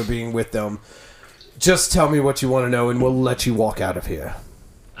tired of being with them. Just tell me what you want to know, and we'll let you walk out of here.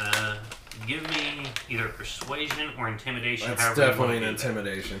 Give me either persuasion or intimidation. That's however you definitely wanna an do that.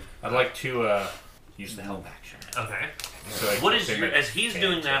 intimidation. I'd like to use the help action. Okay. So I What can is say your, my as he's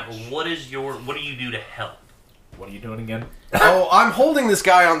doing that, advantage. what do you do to help? What are you doing again? Oh, I'm holding this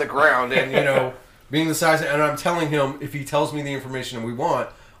guy on the ground, and, being the size, and I'm telling him if he tells me the information we want,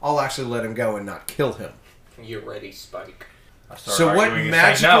 I'll actually let him go and not kill him. You're ready, Spike. I started So what arguing and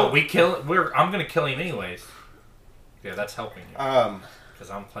magical- saying, no, I'm gonna kill him anyways. Yeah, that's helping you. Because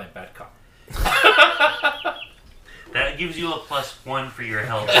I'm playing bad cop. That gives you a +1 for your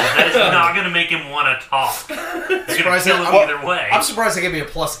health. That is not going to make him want to talk. You're going to Surprised kill that- him either way. I'm surprised they gave me a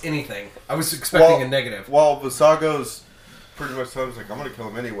plus anything. I was expecting a negative. While Vissago's pretty much telling us, like, I'm going to kill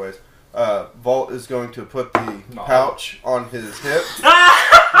him anyways, Vault is going to put the pouch on his hip.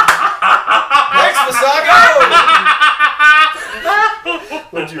 Thanks, Visago!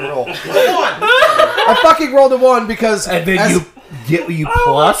 What'd you roll? I fucking rolled a 1 because And then you get you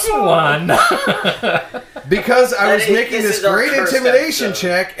 +1. because I was That is- making this this is our great first intimidation episode.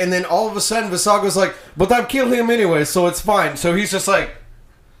 check, and then all of a sudden Visago's like, "But I'd kill him anyway, so it's fine." So he's just like,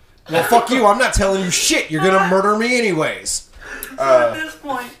 "Well, fuck you! I'm not telling you shit. You're gonna murder me anyways." At this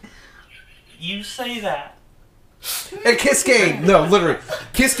point, you say that. And Kiskane, no, literally,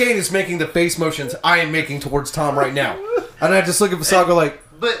 Kiskane is making the face motions I am making towards Tom right now, and I just look at Visago like,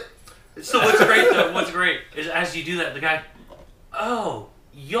 But, so what's great, though, what's great, is as you do that, the guy, oh,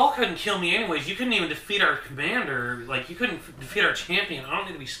 y'all couldn't kill me anyways. You couldn't even defeat our commander. Like, you couldn't defeat our champion. I don't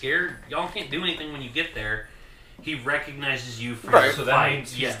need to be scared. Y'all can't do anything when you get there. He recognizes you from the So that fight.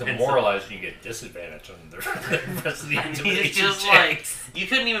 means he's Yeah, and so- demoralized and you get disadvantage on the rest of the And he's intimidation just like, checks. you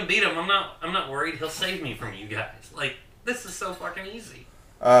couldn't even beat him. I'm not worried. He'll save me from you guys. Like, this is so fucking easy.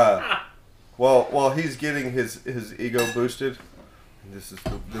 Well, while he's getting his ego boosted, this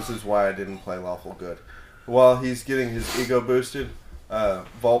is why I didn't play lawful good. While he's getting his ego boosted,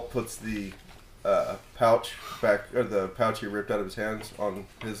 Vault puts the pouch back, or the pouch he ripped out of his hands, on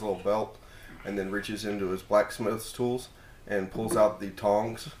his little belt, and then reaches into his blacksmith's tools and pulls out the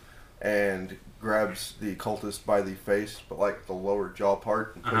tongs and grabs the cultist by the face, but like the lower jaw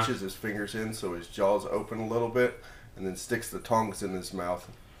part, and pushes his fingers in so his jaw's open a little bit, and then sticks the tongs in his mouth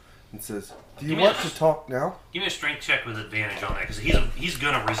and says, "Do you Give me want a- to talk now?" Give me a strength check with advantage on that, because he's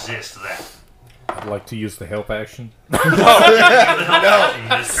gonna resist that. I'd like to use the help action. The help action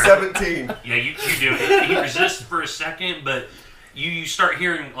this turn. 17. Yeah, you do it. He resists for a second, but you start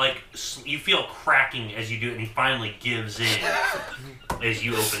hearing, like, you feel cracking as you do it, and he finally gives in as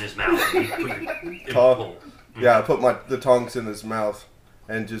you open his mouth. And you put your, and pull. Yeah, I put the tongs in his mouth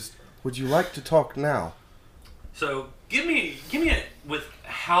and just, "Would you like to talk now?" So give me with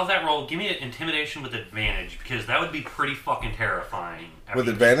how that roll. Give me an intimidation with advantage, because that would be pretty fucking terrifying. after With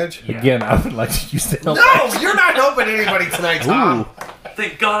you- advantage? Yeah. Again, I would like to use the help "No, you're not helping anybody tonight, Tom."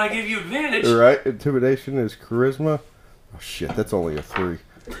 Thank God I gave you advantage. Alright, intimidation is charisma. Oh shit, that's only a 3.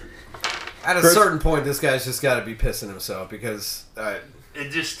 At a Chris- certain point, this guy's just got to be pissing himself because. It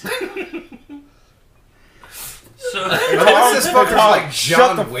just. So Unless this fucker's like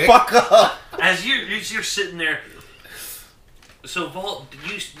John Wick. Fuck up! as you're sitting there, So Vault,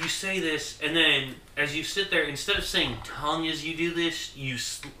 you say this, and then as you sit there, instead of saying tongue as you do this, you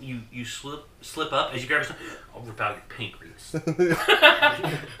slip up as you grab his tongue. I'll rip out your pancreas. And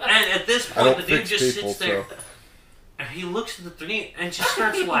at this point, the dude just sits there, and he looks at the three and just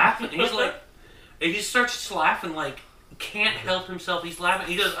starts laughing. And he's like, and he starts laughing like can't help himself. He's laughing.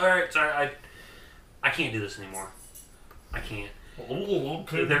 He goes, "All right, sorry, I can't do this anymore. I can't."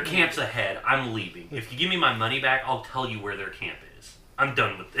 Their camp's ahead. I'm leaving. If you give me my money back, I'll tell you where their camp is. I'm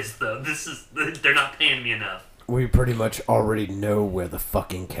done with this, though. They're not paying me enough. We pretty much already know where the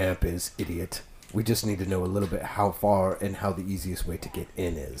fucking camp is, idiot. We just need to know a little bit how far and how the easiest way to get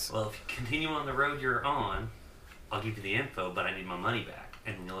in is. Well, if you continue on the road you're on, I'll give you the info, but I need my money back,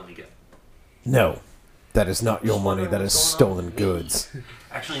 and then you'll let me go. No. That is not your money. That is stolen goods.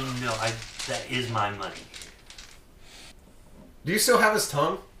 Actually, no. That is my money. Do you still have his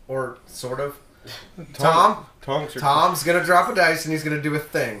tongue? Or sort of? Tom's gonna drop a dice and he's gonna do a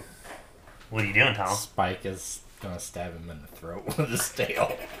thing. What are you doing, Tom? Spike is gonna stab him in the throat with his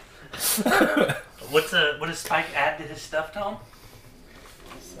tail. What does Spike add to his stuff, Tom?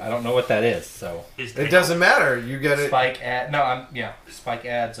 I don't know what that is, so it doesn't matter. You get it. Spike Spike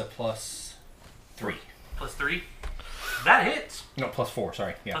adds a +3. +3? That hits. No, +4.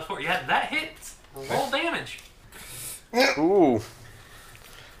 Sorry. Yeah. +4. Yeah, that hits. Roll damage. Ooh.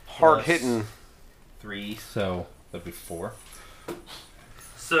 Hard hitting. 3, so that'd be 4.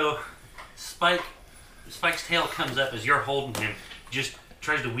 So, Spike's tail comes up as you're holding him, just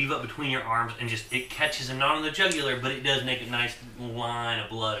tries to weave up between your arms, and just it catches him not on the jugular, but it does make a nice line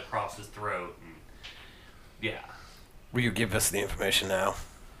of blood across his throat. And, yeah. Will you give us the information now?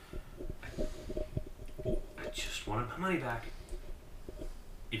 I just wanted my money back.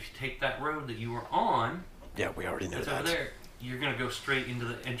 If you take that road that you were on, yeah, we already know that's that. over there, you're gonna go straight into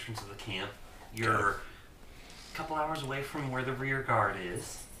the entrance of the camp. You're a couple hours away from where the rear guard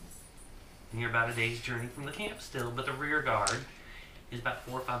is. And you're about a day's journey from the camp still, but the rear guard is about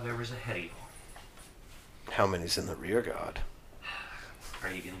 4 or 5 hours ahead of you. How many's in the rear guard?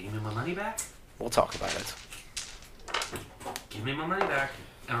 Are you gonna give me my money back? We'll talk about it. Give me my money back,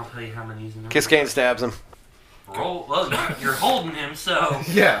 and I'll tell you how many's in the Kiss Kane stabs him. Roll. Well, you're holding him, so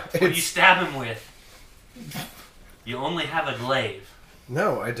yeah. What do you stab him with? You only have a glaive.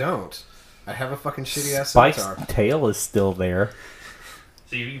 No, I don't. I have a fucking shitty ass Spike's scimitar. tail is still there.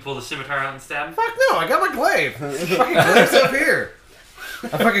 So you pull the scimitar out and stab him? Fuck no, I got my glaive. Fucking glaive's up here. I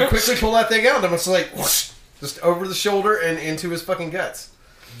fucking quickly pull that thing out and I'm just like, whoosh, just over the shoulder and into his fucking guts.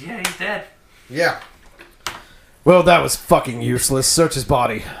 Yeah, he's dead. Yeah. Well, that was fucking useless. Search his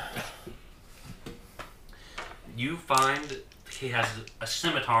body. You find he has a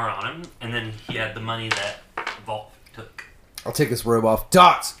scimitar on him, and then he had the money that Vault took. I'll take this robe off.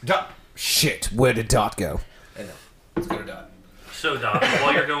 Dot! Shit, where did Dot go? I know. Let's go to Dot. So, Dot,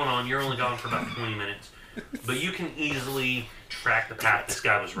 while you're going on, you're only gone for about 20 minutes. But you can easily track the path this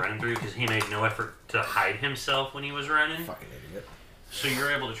guy was running through because he made no effort to hide himself when he was running. Fucking idiot. So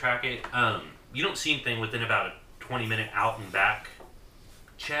you're able to track it. You don't see anything within about a 20-minute out and back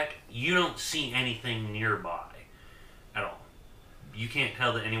check. You don't see anything nearby at all. You can't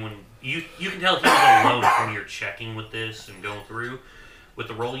tell that anyone... You can tell he was alone from your checking with this and going through. With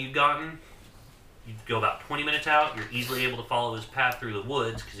the roll you've gotten, you go about 20 minutes out, you're easily able to follow his path through the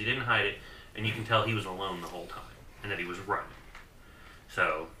woods because he didn't hide it, and you can tell he was alone the whole time and that he was running.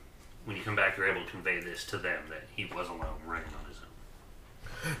 So, when you come back, you're able to convey this to them that he was alone running on his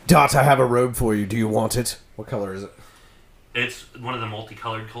own. Dot, I have a robe for you. Do you want it? What color is it? It's one of the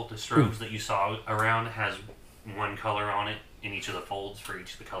multicolored cultist robes that you saw around. It has one color on it in each of the folds for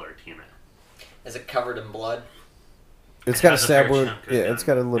each of the colored team. Is it covered in blood? It's got a has a stab fair wound. chunk of Yeah, it's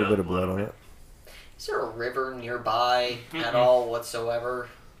got a little good bit of blood on it. Is there a river nearby at all whatsoever?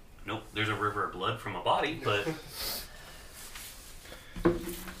 Nope, there's a river of blood from a body, but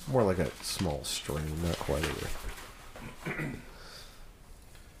More like a small stream, not quite a river.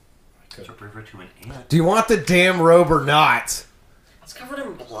 it's a river to an ant. Do you want the damn robe or not? It's covered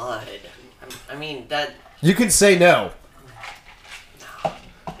in blood. I mean, that... You can say no.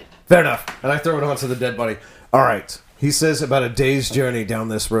 Fair enough. And I throw it onto the dead body. All right. He says about a day's journey down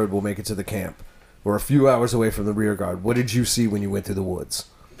this road will make it to the camp. We're a few hours away from the rear guard. What did you see when you went through the woods?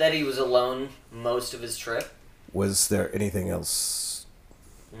 That he was alone most of his trip? Was there anything else?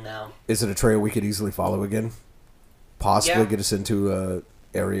 No. Is it a trail we could easily follow again? Possibly Yeah. get us into a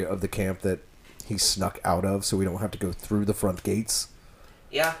area of the camp that he snuck out of so we don't have to go through the front gates?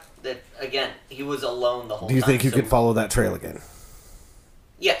 Yeah, that, again, he was alone the whole time. Do you think you so- could follow that trail again?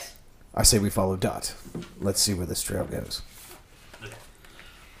 Yes. I say we follow Dot. Let's see where this trail goes.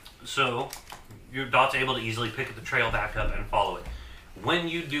 So, your Dot's able to easily pick the trail back up and follow it. When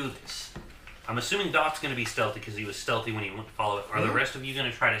you do this, I'm assuming Dot's going to be stealthy because he was stealthy when he went to follow it. Are the rest of you going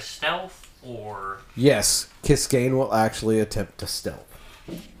to try to stealth, or... Yes, Kiskane will actually attempt to stealth.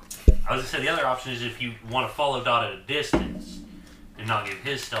 I was going to say, the other option is if you want to follow Dot at a distance and not give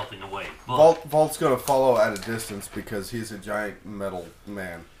his stealthing away. But... Vault's going to follow at a distance because he's a giant metal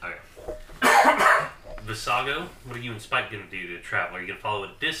man. Okay. Vissago, what are you and Spike going to do to travel? Are you going to follow at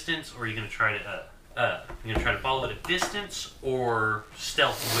a distance, or are you going to try to... you're going to try to follow at a distance, or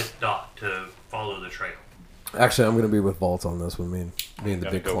stealth with Dot to follow the trail? Actually, I'm going to be with Vault on this one. Me and the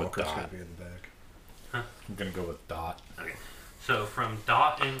big go with clunker's Dot. going to be in the back. I'm gonna go with Dot. Okay. So from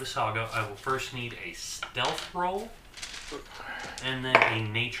Dot and Vissago, I will first need a stealth roll, and then a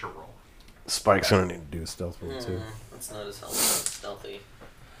nature roll. Spike's gonna I need to do a stealth roll, too. That's not as stealthy.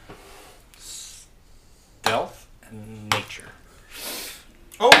 Stealth and nature.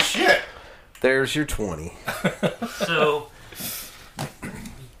 Oh, shit! There's your 20. So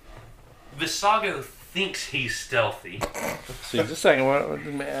Vissago thinks he's stealthy. See, just a second.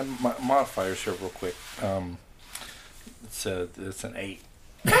 My modifiers here, real quick. It's an 8.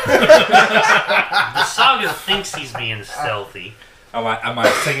 Vissago thinks he's being stealthy. Am I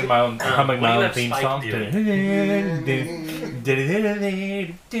singing my own, humming what do my you own have theme Spike song? And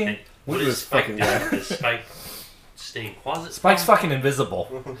what Look at does this Spike fucking do? guy. Does Spike stay in closet? Spike's fucking invisible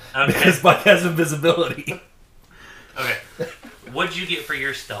Okay. because Spike has invisibility. Okay. What'd you get for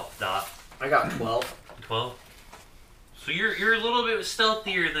your stealth, Dot? I got 12. 12. So you're a little bit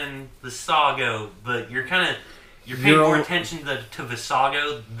stealthier than Vissago, but you're paying more attention to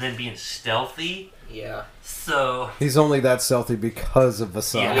Vissago than being stealthy. Yeah. So He's only that stealthy because of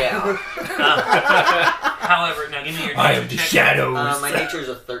Vissago. Yeah. however, now give me your I am nature the check. shadows. My nature's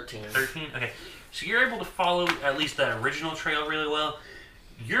a 13. 13? Okay. So you're able to follow at least that original trail really well.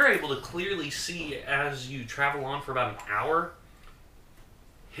 You're able to clearly see as you travel on for about an hour,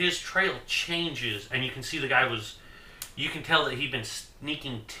 his trail changes, and you can see the guy was... You can tell that he'd been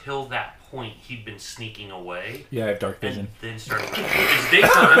sneaking till that point. He'd been sneaking away. Yeah, I have dark And vision. then started... It's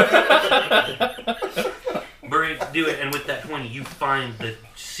daytime. But do it, and with that 20, you find the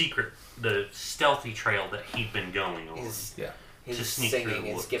stealthy trail that he'd been going on. His To sneak through the singing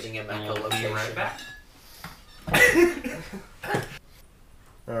is woods. giving him And we'll be echolocation. right back.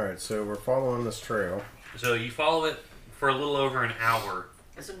 Alright, so we're following this trail. So you follow it for a little over an hour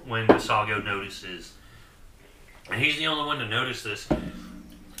Isn't when Vissago notices, and he's the only one to notice this,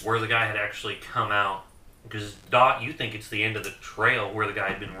 where the guy had actually come out. Because Dot, you think it's the end of the trail where the guy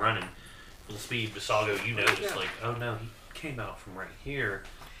had been running. Full speed, Vissago, you notice like, oh no, he came out from right here.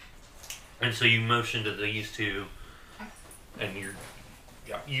 And so you motion to these two, and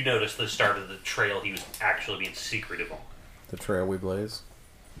you notice the start of the trail he was actually being secretive on. The trail we blaze.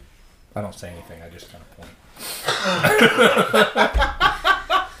 I don't say anything. I just kind of point.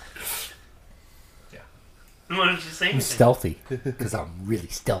 Why don't you say anything? I'm stealthy because I'm really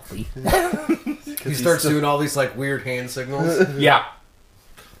stealthy. He starts doing all these like weird hand signals. Yeah.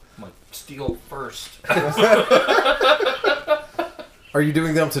 I'm like, steal first. Are you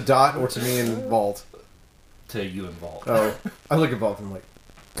doing them to Dot or to me and Vault? To you and Vault. Oh, I look at Vault and I'm like,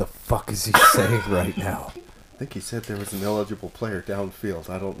 the fuck is he saying right now? I think he said there was an eligible player downfield.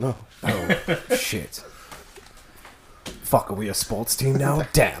 I don't know. Oh, shit. Fuck, are we a sports team now?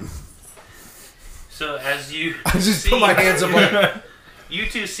 Damn. So as you I just put my hands up like... You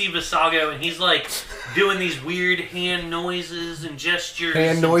two see Vissago, and he's like doing these weird hand noises and gestures.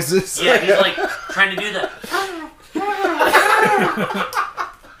 Hand noises? Yeah, he's like trying to do that.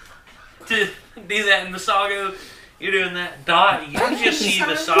 To do that, and Vissago, you're doing that. Dot, you just see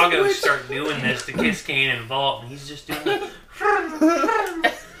Vissago start doing this to Kiskane and Vault, and he's just doing that.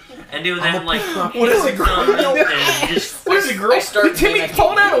 And doing that, and like, What is it, and just, What is it, girl? I start Timmy mimicking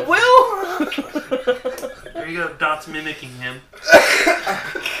pulling out a will? there you go, Dot's mimicking him.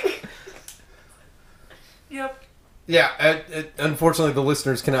 Yep. Yeah, unfortunately the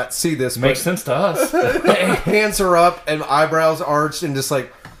listeners cannot see this, but Makes sense to us. hands are up and eyebrows arched and just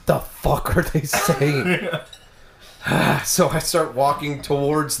like, the fuck are they saying? So I start walking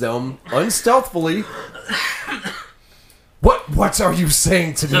towards them unstealthily. What are you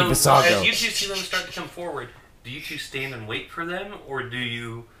saying to me, So, Vissago? as you two see them start to come forward, do you two stand and wait for them, or do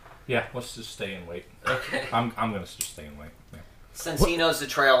you... Yeah, let's just stay and wait. Okay. I'm gonna just stay and wait. Yeah. Since he knows the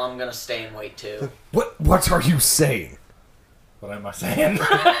trail, I'm gonna stay and wait too. What are you saying? What am I saying?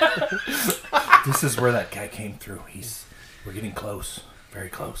 This is where that guy came through. We're getting close. Very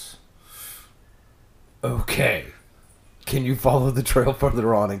close. Okay. Can you follow the trail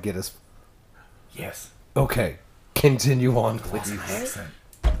further on and get us? Yes. Okay. Continue on, That's please. my accent.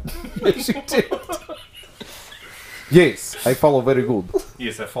 Yes, you did. Yes, I follow very good.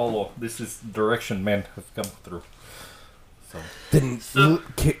 Yes, I follow. This is direction men have come through. So Then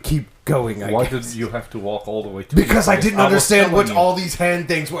keep going, I why guess. did you have to walk all the way to Because the I place? didn't was understand what telling you. all these hand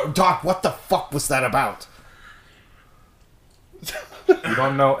things were. Doc, what the fuck was that about? You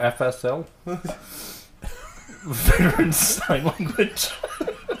don't know FSL? Veteran Sign Language.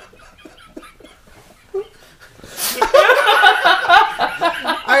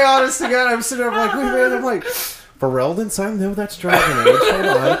 I honestly God, I'm sitting there like, wait a minute, I'm like, Ferelden sign? No, that's Dragon Age. Hold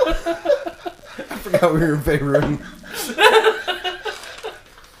on. I forgot we were in Faerun.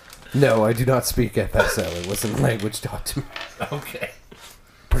 No, I do not speak FSL. It wasn't language taught to me. Okay.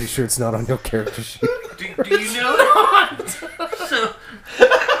 Pretty sure it's not on your character sheet. Do you know that? So,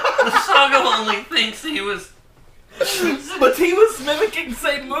 Vissago only thinks he was. But he was mimicking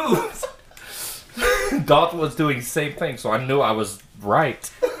same moves. Dot was doing the same thing, so I knew I was right.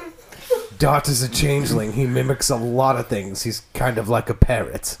 Dot is a changeling. He mimics a lot of things. He's kind of like a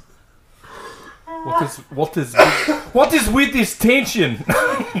parrot. What is with this tension?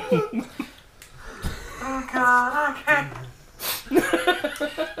 Oh God, okay.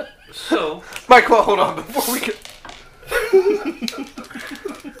 So, Michael, hold on before we get.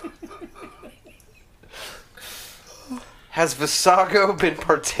 Has Vissago been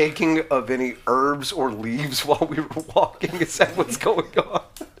partaking of any herbs or leaves while we were walking? Is that what's going on?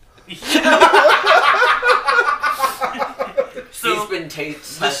 so He's been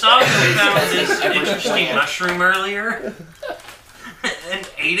Vissago found this every interesting plant. mushroom earlier and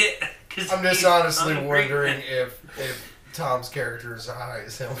ate it. 'Cause I'm just he's honestly hungry. wondering if Tom's character is as high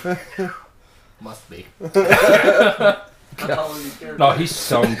as him. Must be. I'm calling these characters. No, he's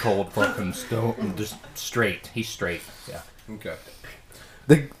stone cold fucking stone. Just straight. He's straight. Yeah. Okay.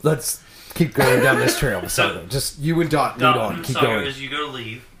 Let's keep going down this trail, Vissago. Just you and Dot lead on. Keep Vissago, going. as you go to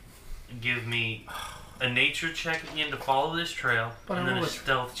leave, give me a nature check again to follow this trail, and then a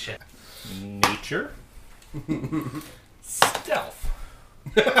stealth check. Nature. Stealth.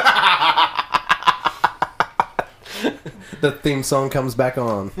 The theme song comes back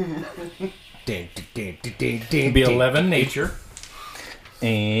on. Ding, ding, ding, ding, ding, ding, Be ding. 11 nature.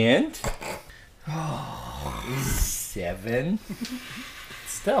 And 7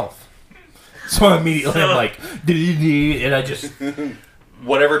 stealth. So immediately I'm like, and I just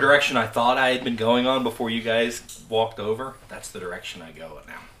whatever direction I thought I had been going on before you guys walked over, that's the direction I go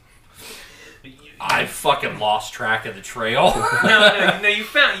now. I fucking lost track of the trail. No,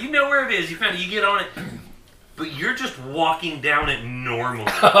 you know where it is. You found it. You get on it, but you're just walking down it normally.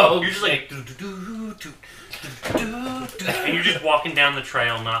 Oh, you're just like, and you're just walking down the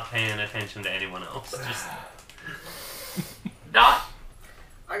trail, not paying attention to anyone else. Just Dot.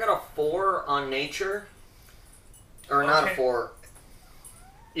 I got a 4 on nature. Or not Okay. a 4.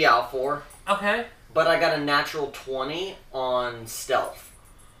 Yeah, a 4. Okay. But I got a natural 20 on stealth.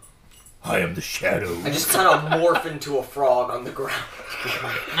 I am the shadow. I just kind of morph into a frog on the ground.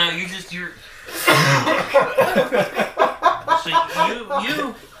 No, you're. So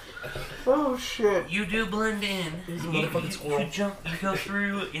you. Oh shit. You do blend in. You jump. You go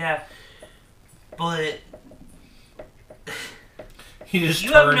through. Yeah. But He just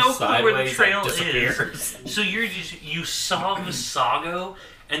you have turns no clue where the sideways trail and disappears. is. So you saw Vissago,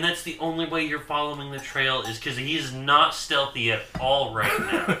 and that's the only way you're following the trail is because he is not stealthy at all right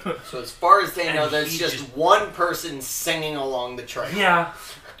now. So as far as they And know, there's he just just- one person singing along the trail. Yeah.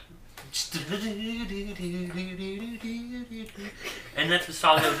 And that's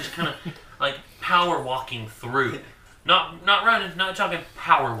Vissago just kind of like power walking through. Not running, not jogging,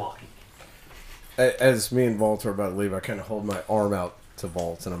 power walking. As me and Vault are about to leave, I kind of hold my arm out to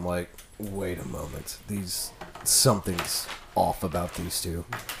Vault, and I'm like, wait a moment. Something's off about these two.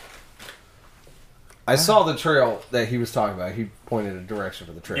 I saw the trail that he was talking about. He pointed a direction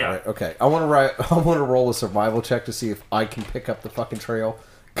for the trail, Yeah. right? Okay. I want to roll a survival check to see if I can pick up the fucking trail,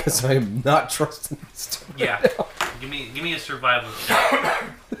 because I am not trusting this two right Yeah. now. Give me a survival check.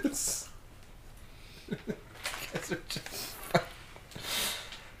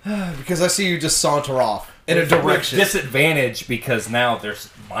 Because I see you just saunter off in a direction. Disadvantage because now there's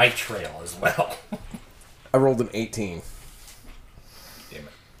my trail as well. I rolled an 18. Damn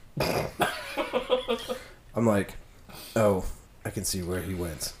it. I'm like, oh, I can see where he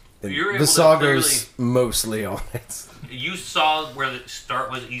went. And You're able to Vissago's mostly on it. You saw where the start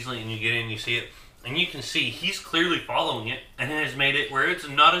was easily, and you get in, you see it, and you can see he's clearly following it, and has made it where it's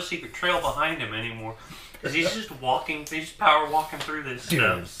not a secret trail behind him anymore. Because he's just walking, he's just power walking through this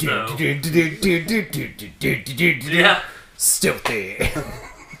stuff. So, yeah. Stealthy.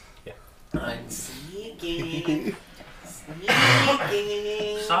 I'm sneaking.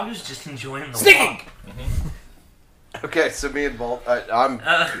 Sneaking. Visago's just enjoying the Sneaking! walk. Okay, so me and Bolt, I'm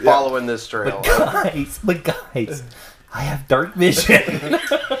following this trail. But guys, I have dark vision.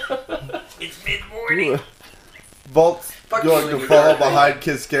 It's mid-morning. Bolt's Fuck going you, to you follow got it. behind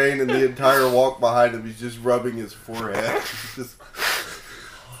Kiskane, and the entire walk behind him, he's just rubbing his forehead. Just,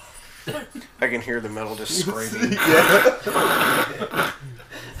 I can hear the metal just screaming. yeah,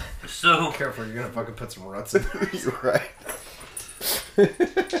 So, Careful, you're gonna fucking put some ruts in. you're right.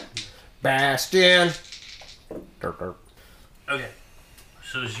 Bastion. Derp, derp. okay.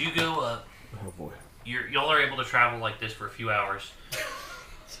 So as you go up, Oh boy. y'all are able to travel like this for a few hours.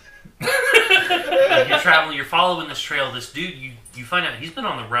 You're traveling, you're following this trail. This dude, you find out he's been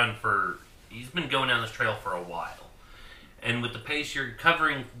on the run he's been going down this trail for a while. And with the pace, you're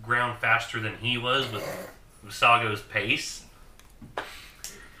covering ground faster than he was with Visago's pace.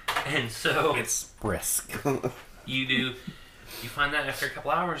 And so It's brisk. you find that after a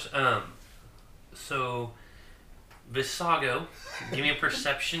couple hours. So Vissago, give me a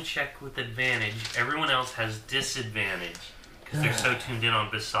perception check with advantage. Everyone else has disadvantage because they're so tuned in on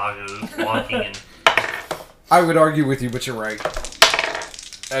Vissago walking and I would argue with you, but you're right.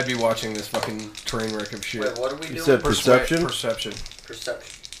 I'd be watching this fucking train wreck of shit. Wait, what are we You doing? said perception? Perception.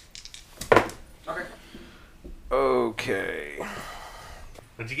 Perception. Okay. Okay.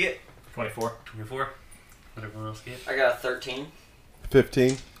 what'd you get? 24. 24. What everyone else get? I got a 13.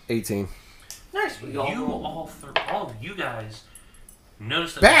 15. 18. Nice. We all You rolled. all of you guys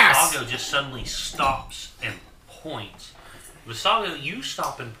notice that Bass! Visago just suddenly stops and points. Visago, you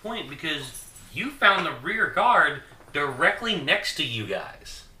stop and point because you found the rear guard directly next to you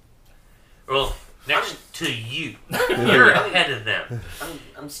guys. Well, next to you. You're ahead of them.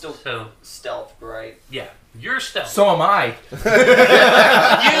 I'm still So, stealth, right? yeah, you're stealth. So am I. You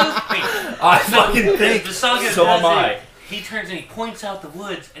I fucking think. Visago So does am I. it. He turns and he points out the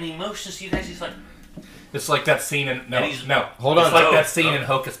woods and he motions to you guys. He's like, It's like that scene in And he's- Hold It's on. like Oh, that scene oh. in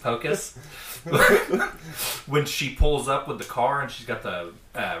Hocus Pocus when she pulls up with the car and she's got the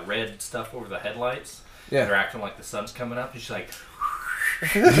red stuff over the headlights. Yeah. They're acting like the sun's coming up, and she's like,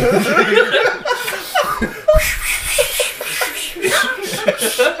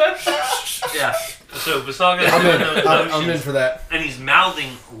 yeah. So Visago I'm in. those I'm in motions, for that. and he's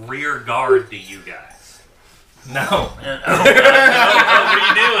mouthing rear guard to you guys. "No, And, what are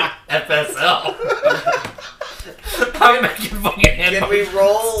you doing? FSL." I'm making fucking head Can we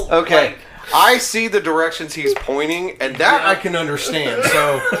roll? Okay. Like, I see the directions he's pointing, and That that I can understand.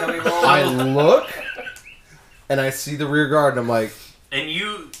 So can we roll? I look, and I see the rear guard, and I'm like, And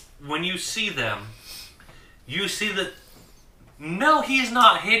when you see them, you see that no, he's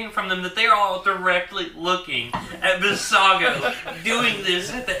not hidden from them. That they're all directly looking at Visago doing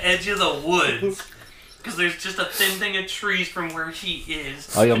this at the edge of the woods. Because there's just a thin thing of trees from where he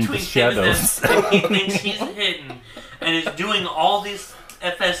is. I am between the him and them, shadows. and he thinks he's hidden. And is doing all this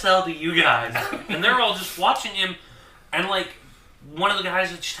FSL to you guys. And they're all just watching him. And like, one of the guys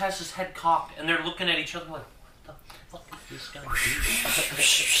just has his head cocked. And they're looking at each other like, what the fuck is this guy doing?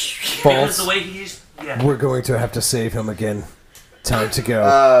 Because False. the way he's... Yeah. we're going to have to save him again. Time to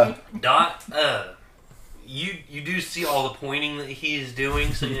go. Dot, you do see all the pointing that he is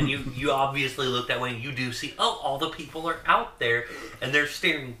doing, so and you obviously look that way, and you do see, oh, all the people are out there, and they're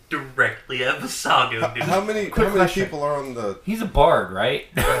staring directly at Visago, dude. How many question. people are on the? He's a bard, right?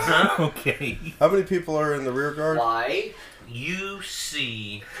 Huh? Okay. How many people are in the rear guard? Why? You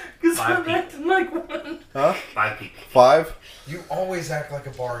see Because 5 I'm people. acting like one. Huh? 5 people. 5? You always act like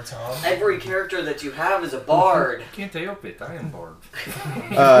a bard, Tom. Every character that you have is a bard. Can't help it. I am bard.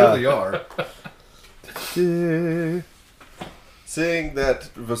 You really are. Seeing that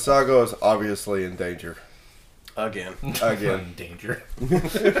Visago is obviously in danger. again. Again. In danger.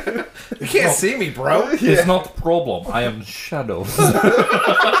 You can't see me, bro. It's not the problem. I am shadows.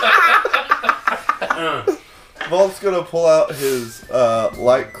 Volt's gonna pull out his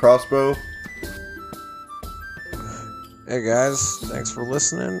light crossbow. Hey guys, thanks for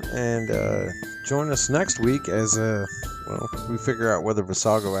listening, and join us next week as we figure out whether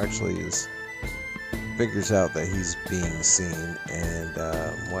Vissago actually figures out that he's being seen,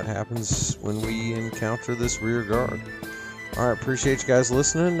 and what happens when we encounter this rear guard. Alright, appreciate you guys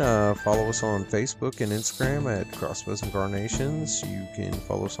listening. Follow us on Facebook and Instagram at Crossbows and Carnations. You can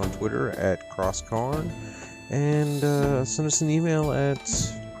follow us on Twitter at CrossCarn, and send us an email at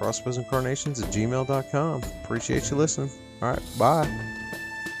crossbowsandcarnations@gmail.com. Appreciate you listening. Alright, bye.